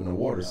standing up in the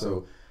water.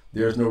 So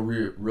there's no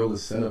real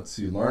incentive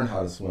to learn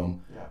how to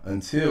swim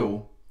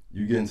until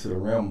you get into the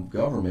realm of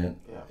government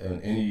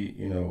and any,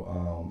 you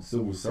know,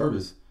 civil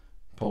service,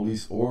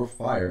 police or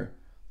fire.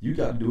 You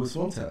got to do a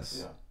swim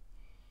test.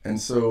 And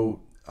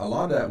so a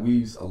lot of that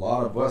weaves a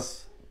lot of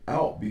us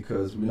out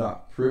because we're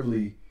not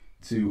privy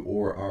to,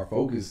 or our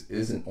focus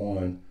isn't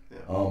on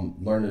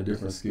learning a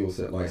different skill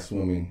set like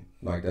swimming.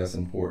 Like, that's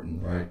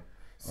important, right?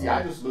 See,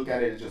 I just look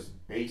at it as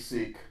just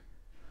basic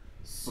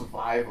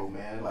survival,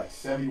 man. Like,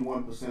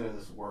 71% of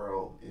this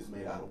world is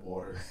made out of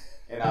water.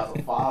 And as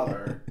a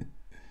father,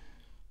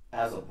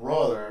 as a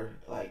brother,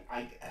 like,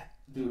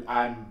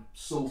 I'm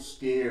so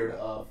scared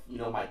of, you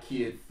know, my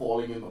kid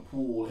falling in the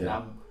pool and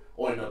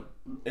or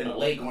in a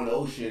lake or in the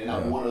ocean, and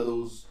I'm one of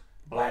those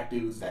black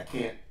dudes that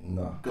can't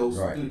go.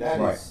 Dude,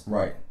 that is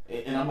right.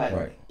 And I'm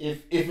like,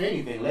 if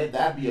anything, let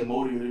that be a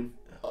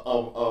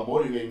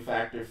motivating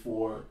factor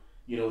for,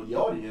 you know, the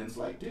audience.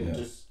 Like, dude,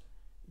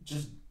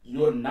 just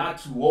you're not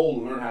too old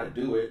to learn how to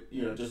do it.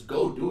 You know, just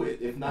go do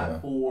it. If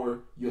not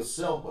for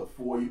yourself, but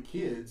for your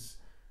kids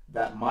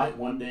that might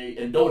one day.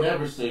 And don't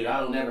ever say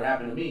that'll never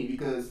happen to me,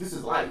 because this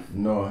is life.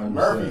 No, 100%.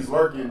 Murphy's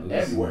lurking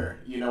everywhere.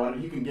 You know, I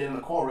mean, you can get in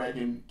a car wreck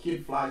and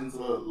kid flies into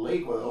the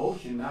lake or the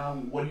ocean. Now,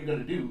 what are you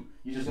gonna do?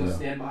 You just gonna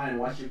stand behind and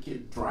watch your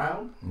kid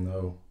drown?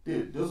 No.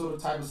 Dude, those are the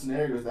type of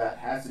scenarios that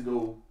has to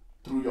go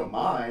through your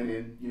mind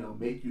and, you know,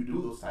 make you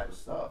do those type of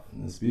stuff.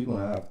 And speaking,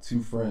 I have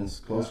two friends,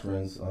 close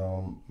friends.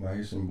 My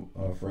Haitian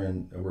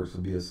friend that works for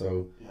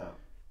BSO.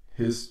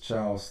 His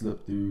child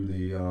slipped through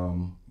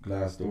the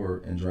glass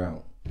door and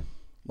drowned.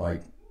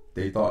 Like,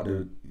 they thought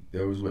that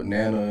there was with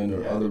Nana in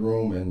the other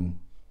room, and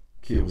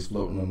kid was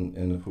floating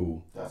in the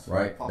pool. That's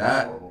right.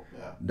 Horrible.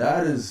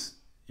 That is,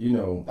 you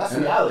know, that's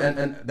reality.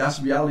 And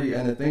that's reality.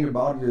 And the thing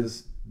about it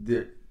is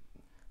that.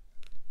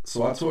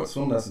 So I taught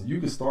swim lessons. You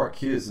can start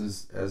kids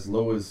as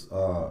low as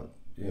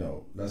you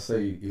know, let's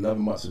say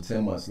 11 months or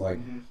 10 months. Like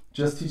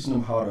just teaching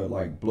them how to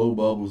like blow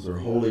bubbles or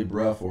hold their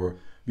breath or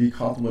be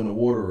comfortable in the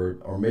water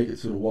or make it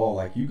to the wall.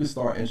 Like you can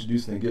start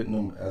introducing and getting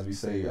them, as we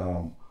say,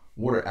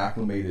 water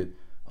acclimated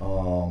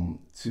to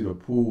the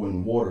pool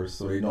and water,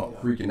 so they're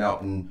not freaking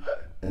out and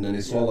then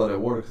they swallow that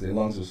water because their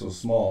lungs are so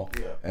small,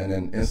 and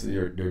then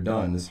instantly they're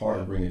done. It's hard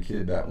to bring a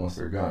kid back once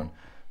they're gone.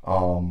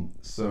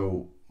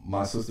 So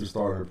my sister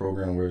started a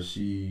program where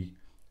she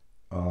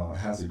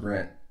has a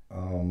grant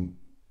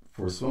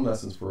for swim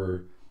lessons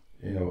for,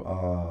 you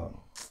know,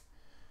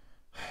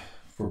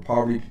 for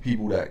poverty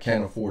people that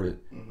can't afford it,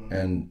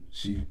 and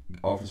she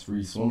offers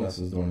free swim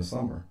lessons during the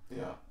summer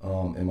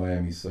in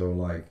Miami. So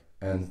like,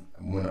 and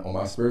when on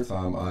my spare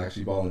time, I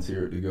actually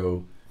volunteered to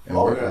go and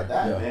work there.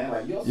 Man.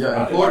 Like,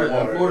 and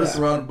Florida's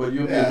surrounded, but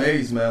you'll be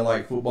amazed, man.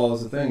 Like football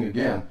is a thing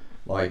again.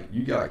 Like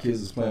you got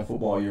kids that's playing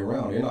football year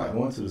round. They're not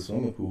going to the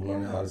swimming pool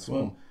learning how to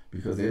swim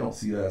because they don't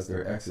see that as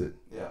their exit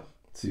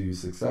to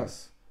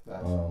success.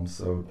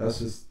 So that's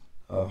just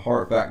a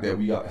hard fact that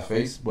we got to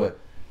face, but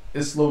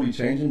it's slowly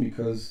changing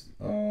because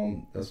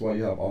that's why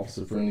you have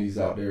officer friendlies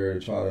out there to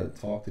try to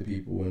talk to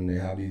people, and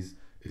they have these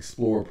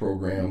explorer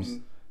programs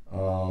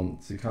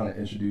to kind of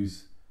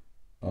introduce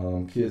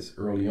kids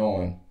early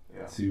on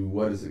to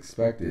what is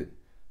expected,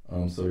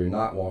 so they're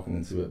not walking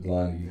into it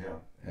blindly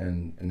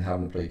and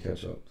having to play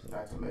catch up. So.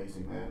 That's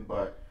amazing, man.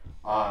 But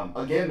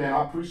again, man,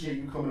 I appreciate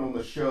you coming on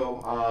the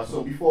show.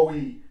 So before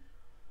we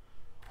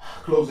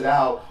close it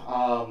out,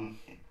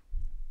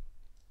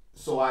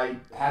 so I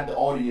had the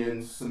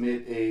audience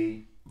submit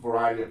a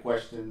variety of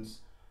questions,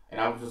 and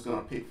I was just going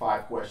to pick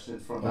 5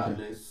 questions from that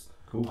list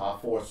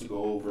for us to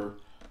go over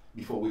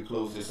before we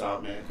close this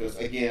out, man. Because,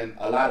 again,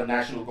 a lot of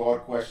National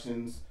Guard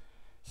questions,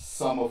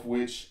 some of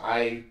which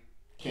I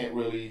can't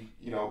really,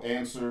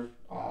 answer.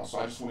 So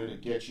I just wanted to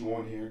get you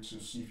on here to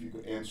see if you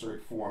could answer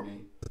it for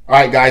me. All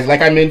right, guys,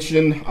 like I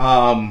mentioned,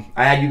 I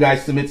had you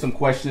guys submit some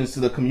questions to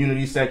the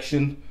community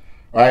section.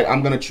 All right,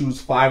 I'm going to choose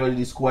 5 of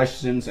these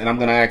questions, and I'm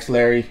going to ask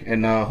Larry,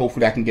 and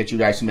hopefully I can get you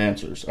guys some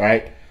answers. All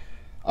right.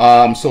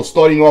 So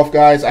starting off,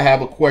 guys, I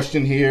have a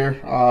question here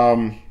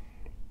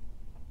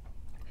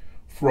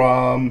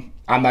from,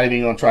 I'm not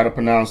even going to try to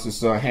pronounce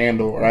this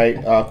handle,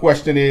 right?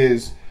 Question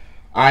is,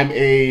 I'm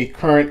a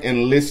current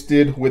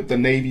enlisted with the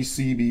Navy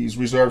Seabees,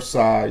 reserve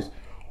size.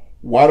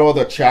 What are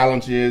the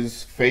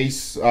challenges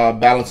face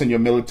balancing your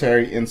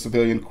military and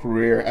civilian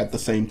career at the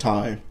same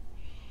time?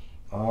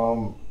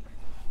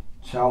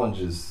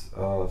 Challenges,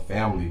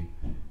 family.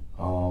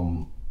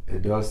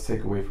 It does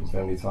take away from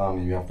family time,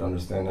 and you have to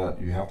understand that.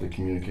 You have to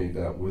communicate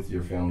that with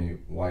your family,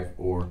 wife,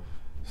 or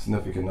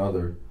significant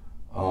other.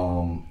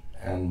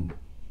 And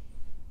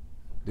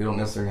they don't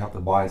necessarily have to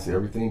buy into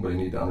everything, but they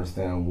need to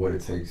understand what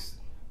it takes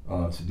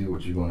to do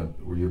what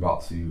you're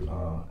about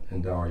to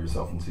endow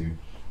yourself into.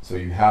 So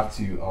you have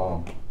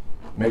to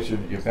make sure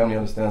that your family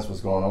understands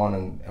what's going on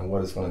and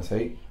what it's going to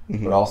take,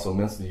 but also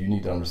mentally you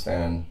need to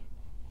understand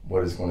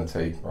what it's going to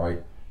take,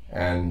 right?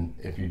 And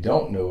if you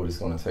don't know what it's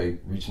going to take,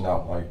 reaching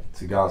out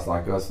to guys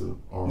like us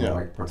on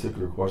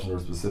particular questions or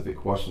specific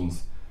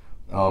questions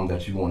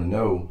that you want to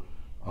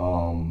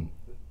know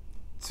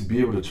to be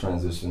able to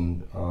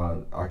transition.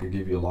 I could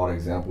give you a lot of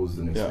examples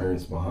and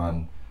experience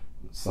behind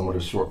some of the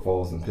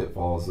shortfalls and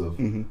pitfalls of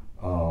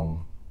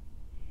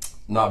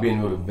not being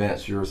able to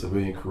advance your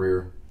civilian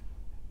career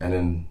and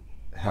then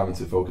having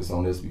to focus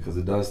on this, because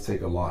it does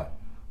take a lot.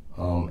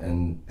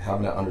 And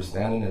having that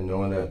understanding and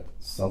knowing that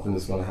something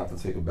is going to have to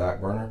take a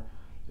back burner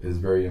is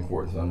very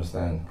important to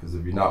understand, because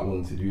if you're not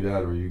willing to do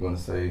that, or you're going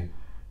to say,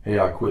 hey,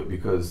 I quit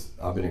because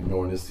I've been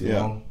ignoring this too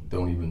long,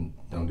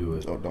 don't do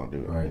it. Oh, don't do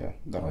it. Right.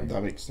 Yeah,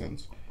 that makes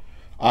sense.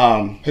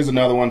 Here's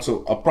another one.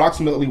 So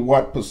approximately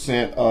what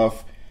 %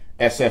 of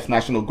SF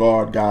National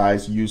Guard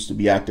guys used to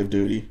be active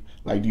duty?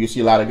 Like, do you see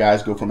a lot of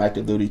guys go from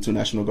active duty to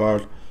National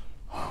Guard?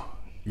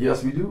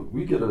 Yes, we do.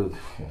 We get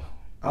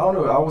I don't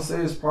know, I would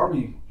say it's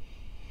probably,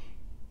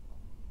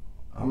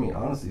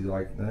 honestly,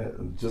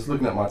 just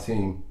looking at my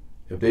team,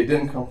 if they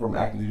didn't come from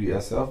active duty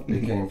SF,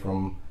 they came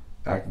from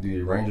active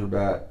duty Ranger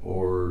Bat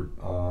or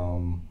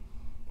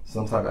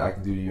some type of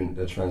active duty unit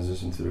that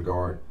transitioned to the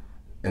Guard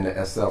in the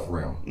SF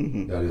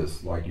realm. That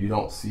is, you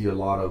don't see a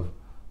lot of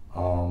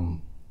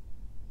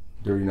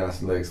dirty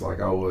nasty legs like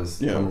I was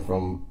coming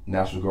from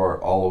National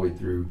Guard all the way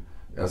through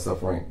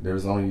SF rank.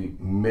 There's only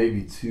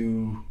maybe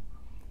 2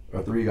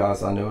 or 3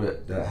 guys I know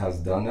that has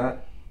done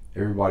that.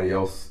 Everybody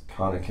else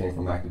kind of came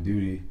from active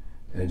duty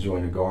and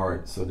joined the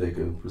Guard so they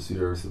could pursue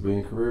their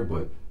civilian career,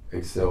 but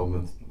excel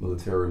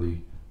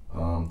militarily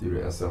through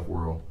the SF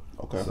world.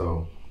 Okay.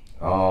 So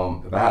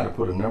if I had to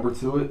put a number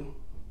to it,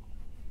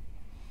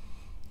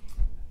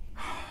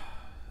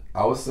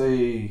 I would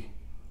say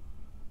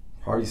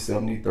probably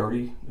 70-30,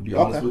 to be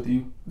honest with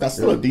you. That's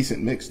still a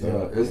decent mix,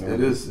 though. Yeah, it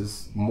is.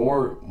 It's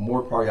more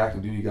probably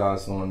active duty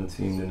guys on the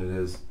team than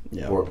it is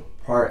for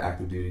prior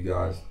active duty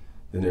guys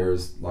than there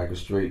is a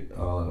straight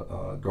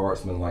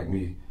guardsman like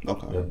me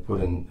that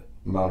put in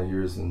amount of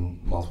years in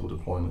multiple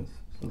deployments.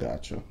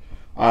 Gotcha.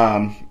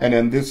 And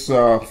then this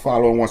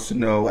follower wants to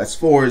know, as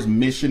far as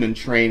mission and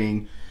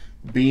training,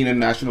 being in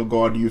National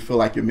Guard, do you feel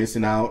like you're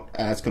missing out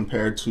as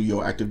compared to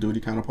your active duty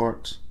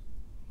counterparts?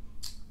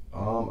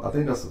 I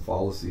think that's a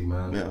fallacy,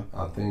 man. Yeah.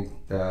 I think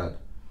that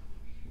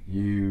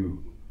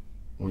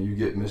when you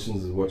get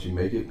missions is what you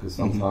make it, because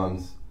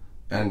sometimes,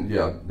 and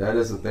that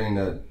is a thing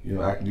that,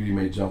 active duty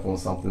may jump on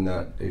something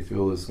that they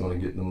feel is going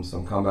to get them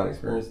some combat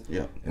experience,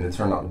 and it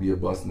turned out to be a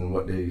bust, and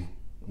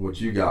what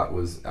you got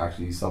was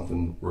actually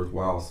something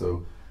worthwhile.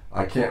 So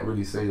I can't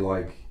really say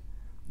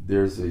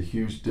there's a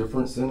huge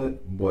difference in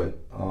it, but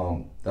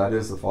that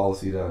is a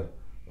fallacy that,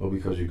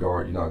 because you're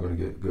Guard, you're not going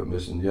to get a good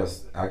mission.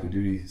 Yes, active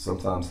duty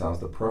sometimes has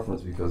the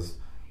preference because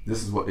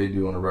this is what they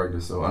do on a regular.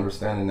 So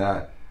understanding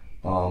that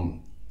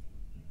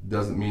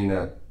doesn't mean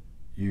that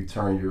you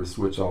turn your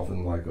switch off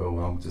and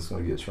I'm just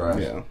going to get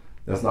trashed. Yeah.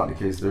 That's not the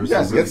case. You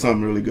guys get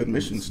some really good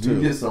missions too.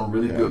 You get some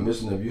really good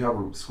missions. If you have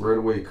a squared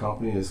away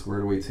company and a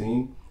squared away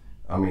team,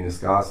 the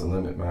sky's the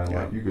limit,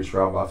 man. You could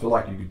travel. I feel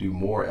like you could do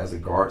more as a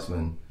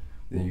guardsman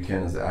than you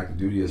can as an active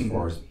duty as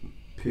far as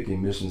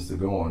picking missions to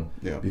go on.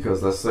 Yeah.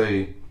 Because let's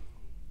say,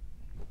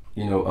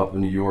 up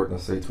in New York,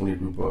 let's say 20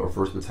 Group or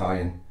 1st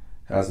Battalion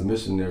has a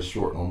mission, they're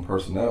short on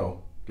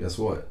personnel. Guess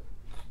what?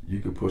 you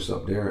could push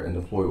up there and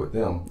deploy with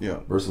them. Yeah.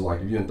 Versus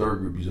like if you're in third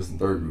group, you're just in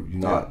third group. You're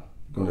not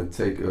going to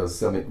take a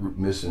 7th group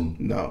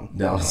mission down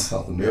to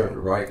South America,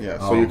 right? Yeah.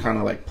 So you're kind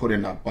of like put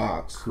in that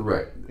box.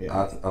 Correct.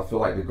 Yeah. I feel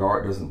like the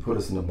Guard doesn't put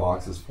us in the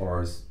box as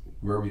far as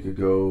where we could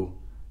go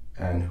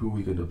and who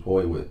we could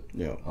deploy with.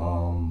 Yeah.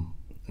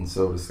 And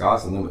so the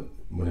sky's the limit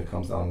when it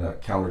comes down to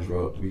that counter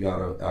drug. We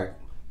got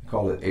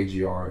call it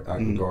AGR,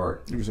 Active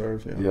Guard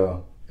Reserve. Yeah.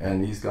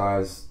 And these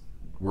guys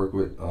work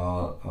with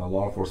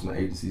law enforcement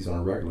agencies on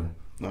a regular.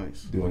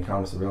 Nice. Doing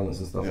counter surveillance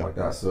and stuff like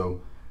that.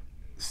 So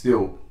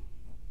still,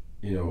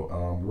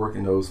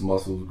 working those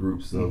muscle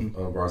groups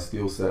of our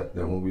skill set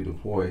that when we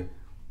deploy,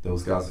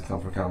 those guys that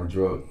come from counter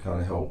drug kind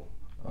of help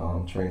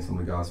train some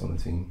of the guys on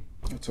the team.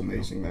 That's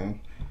amazing,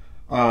 man.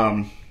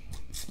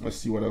 Let's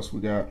see what else we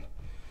got.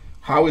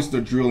 How is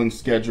the drilling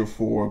schedule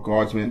for a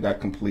guardsman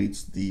that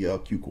completes the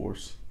Q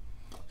course?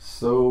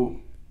 So,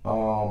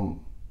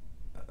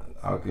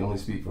 I can only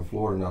speak for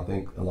Florida, and I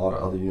think a lot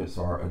of other units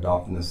are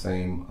adopting the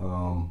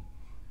same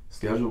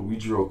schedule. We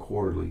drill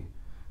quarterly.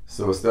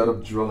 So instead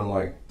of drilling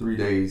like 3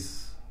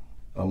 days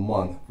a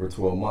month for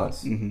 12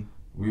 months,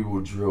 we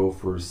will drill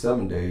for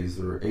 7 days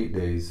or 8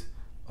 days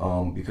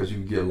because you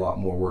can get a lot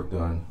more work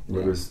done.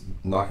 Whether it's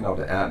knocking out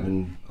the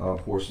admin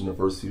portion the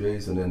first 2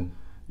 days and then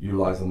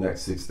utilize the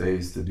next 6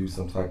 days to do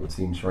some type of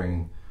team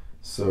training.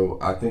 So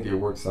I think it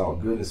works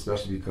out good,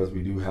 especially because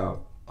we do have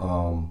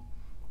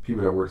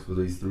people that work for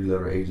these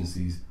 3-letter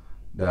agencies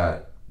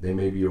that they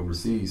may be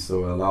overseas,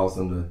 so it allows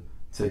them to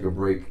take a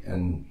break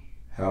and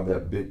have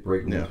that big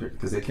break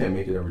because they can't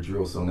make it every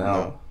drill. So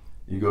now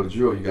you go to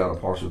drill, you got a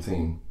partial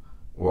team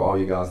or all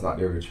you guys not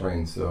there to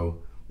train. So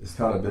it's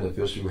kind of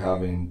beneficial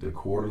having the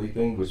quarterly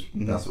thing, which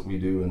that's what we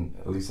do,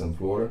 at least in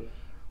Florida.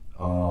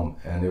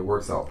 And it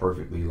works out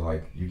perfectly.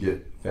 Like you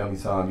get family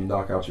time, you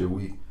knock out your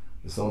week.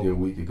 It's only a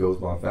week, it goes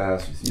by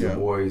fast. You see your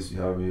boys,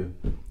 you have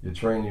your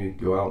training, you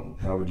go out and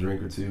have a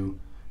drink or two,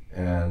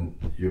 and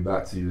you're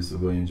back to your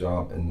civilian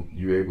job, and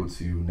you're able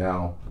to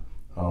now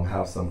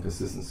have some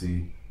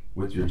consistency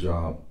with your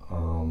job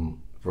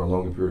for a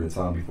longer period of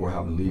time before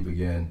having to leave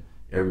again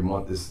every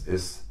month.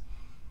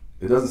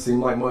 It doesn't seem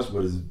like much,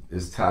 but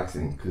it's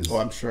taxing because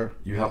I'm sure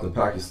you have to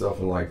pack your stuff.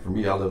 And like for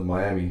me, I live in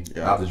Miami. I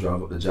have to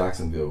drive up to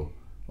Jacksonville.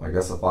 Like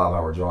that's a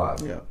 5-hour drive.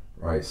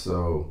 Right.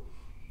 So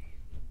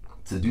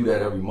to do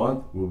that every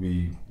month will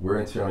be wear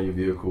and tear on your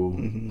vehicle,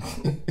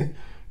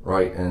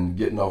 right? And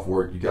getting off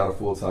work, you got a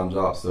full-time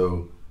job,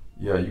 so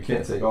you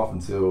can't take off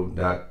until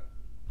that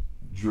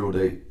drill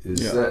date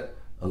is set,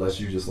 unless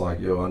you just like,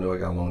 I know I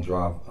got a long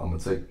drive, I'm gonna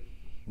take,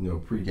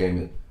 pre-game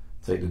it,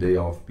 take the day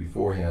off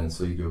beforehand,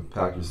 so you can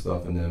pack your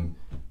stuff and then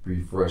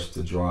be fresh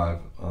to drive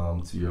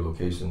to your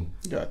location.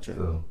 Gotcha.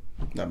 So,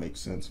 that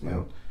makes sense,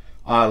 man.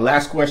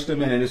 Last question,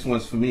 man, and this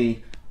one's for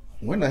me.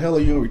 When the hell are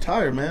you gonna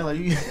retire, man? Like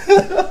you.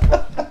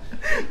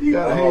 You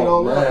gotta hate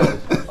all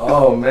that.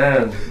 Oh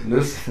man,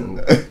 listen.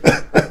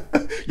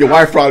 Your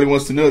wife probably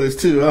wants to know this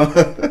too, huh?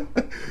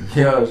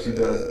 Yeah, she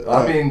does.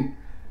 I mean,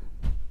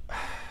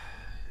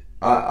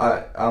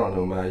 I don't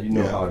know, man. You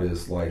know how it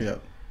is. Like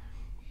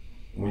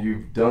when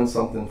you've done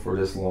something for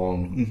this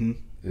long,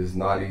 it's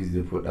not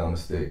easy to put down a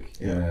stick.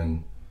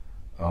 And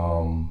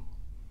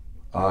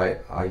I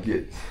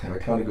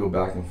kind of go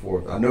back and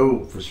forth. I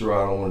know for sure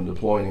I don't want to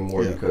deploy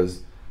anymore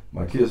because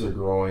my kids are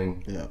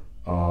growing.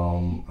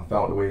 I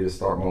found a way to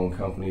start my own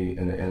company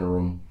in the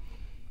interim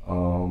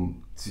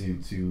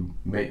to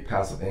make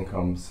passive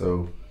income.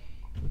 So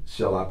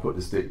shall I put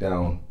the stick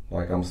down?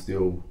 Like I'm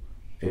still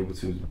able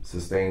to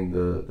sustain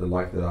the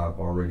life that I've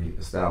already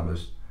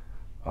established.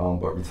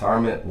 But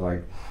retirement,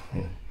 like...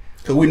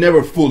 So we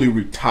never fully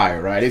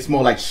retire, right? It's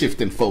more like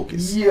shifting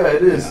focus. Yeah,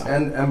 it is.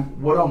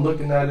 And what I'm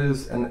looking at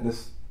is, and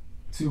there's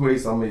 2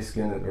 ways I may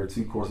skin it, or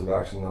 2 courses of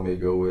action I may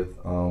go with.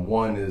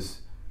 One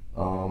is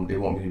they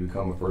want me to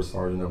become a first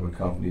sergeant of a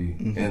company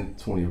in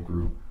 20th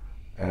Group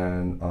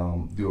and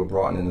do a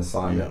broadening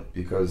assignment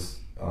because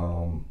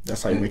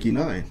that's how you make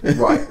E9.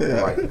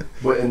 right.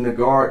 But in the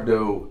Guard,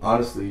 though,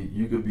 honestly,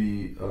 you could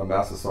be a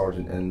master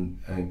sergeant,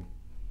 and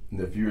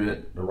if you're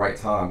at the right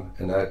time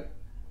and that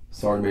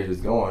sergeant major is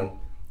going,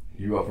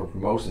 you're up for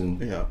promotion.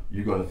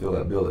 You're going to fill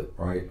that billet,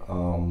 right?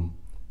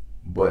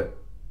 But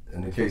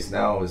in the case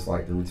now, it's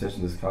like the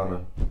retention is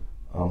kind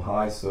of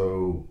high,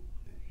 so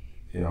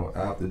I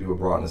have to do a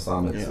broaden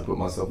assignment to put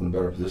myself in a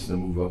better position to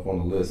move up on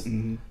the list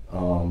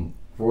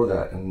for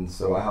that. And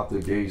so I have to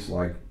gauge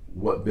like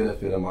what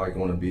benefit am I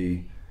going to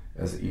be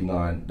as an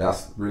E9.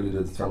 That's really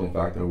the determining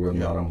factor of whether or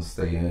not I'm going to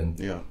stay in,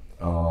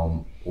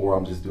 or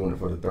I'm just doing it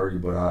for the 30.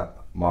 But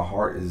my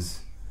heart is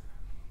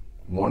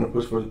wanting to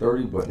push for the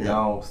 30, but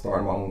now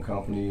starting my own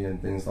company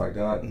and things like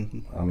that.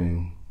 I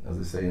mean, as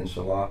they say,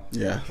 inshallah.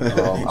 I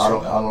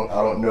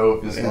don't know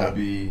if it's going to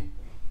be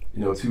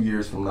 2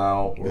 years from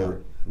now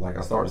or. Like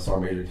I started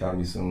Sergeant Major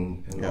Academy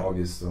soon in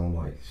August, so I'm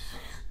like,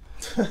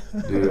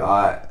 dude,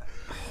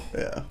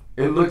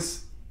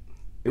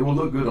 it will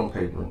look good on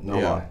paper, no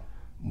lie,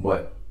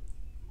 but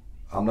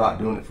I'm not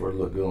doing it for it to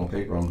look good on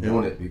paper. I'm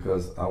doing it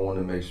because I want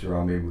to make sure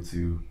I'm able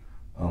to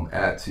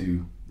add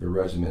to the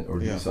regiment or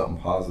do something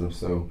positive.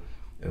 So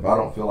if I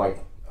don't feel like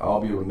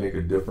I'll be able to make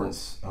a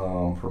difference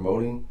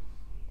promoting,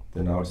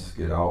 then I'll just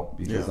get out,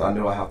 because I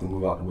know I have to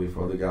move out the way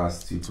for other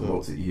guys to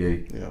promote to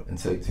E8 and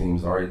take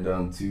teams. Already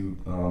done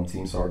 2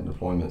 team sergeant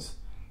deployments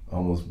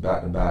almost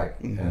back to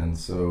back, and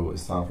so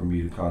it's time for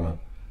me to kind of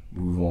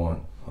move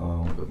on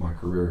with my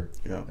career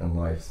and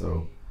life.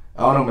 So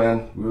I don't know,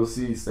 man. We'll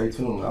see. Stay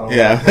tuned.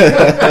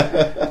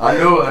 I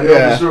know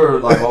for sure.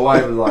 Like, my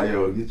wife is like,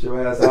 "Yo, get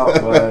your ass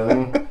out,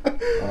 man."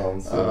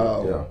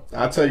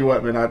 I'll tell you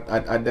what, man.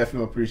 I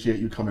definitely appreciate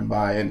you coming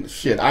by. And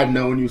shit, I've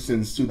known you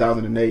since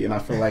 2008, and I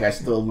feel like I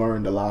still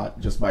learned a lot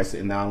just by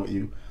sitting down with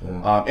you.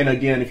 And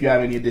again, if you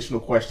have any additional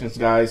questions,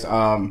 guys,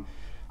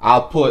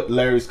 I'll put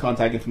Larry's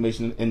contact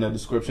information in the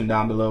description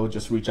down below.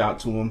 Just reach out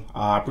to him.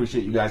 I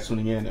appreciate you guys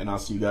tuning in, and I'll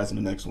see you guys in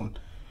the next one.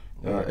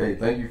 Hey,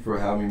 thank you for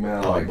having me,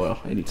 man. Like, well,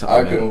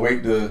 anytime. I couldn't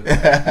wait to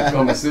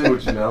come and sit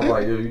with you, man. I'm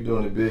like, yo, you're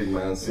doing it big,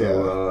 man.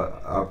 So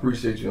I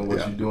appreciate you and what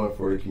you're doing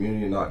for the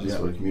community, not just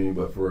for the community,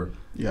 but for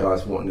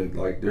guys wanting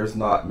to, like, there's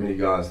not many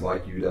guys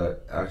like you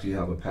that actually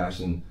have a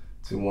passion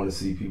to want to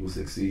see people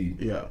succeed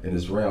in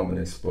this realm and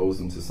expose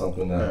them to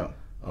something that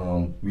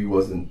we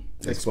wasn't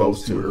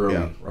exposed to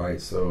early,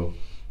 right? So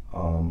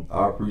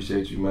I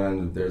appreciate you,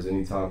 man. If there's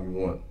any time you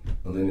want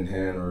a lending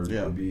hand or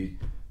to be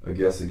a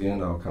guest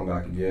again, I'll come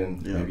back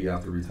again, maybe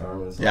after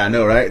retirement. Yeah, I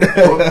know, right?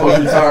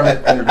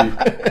 Post-retirement interview.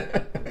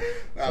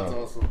 That's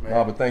awesome, man.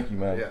 No, but thank you,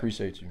 man.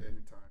 Appreciate you.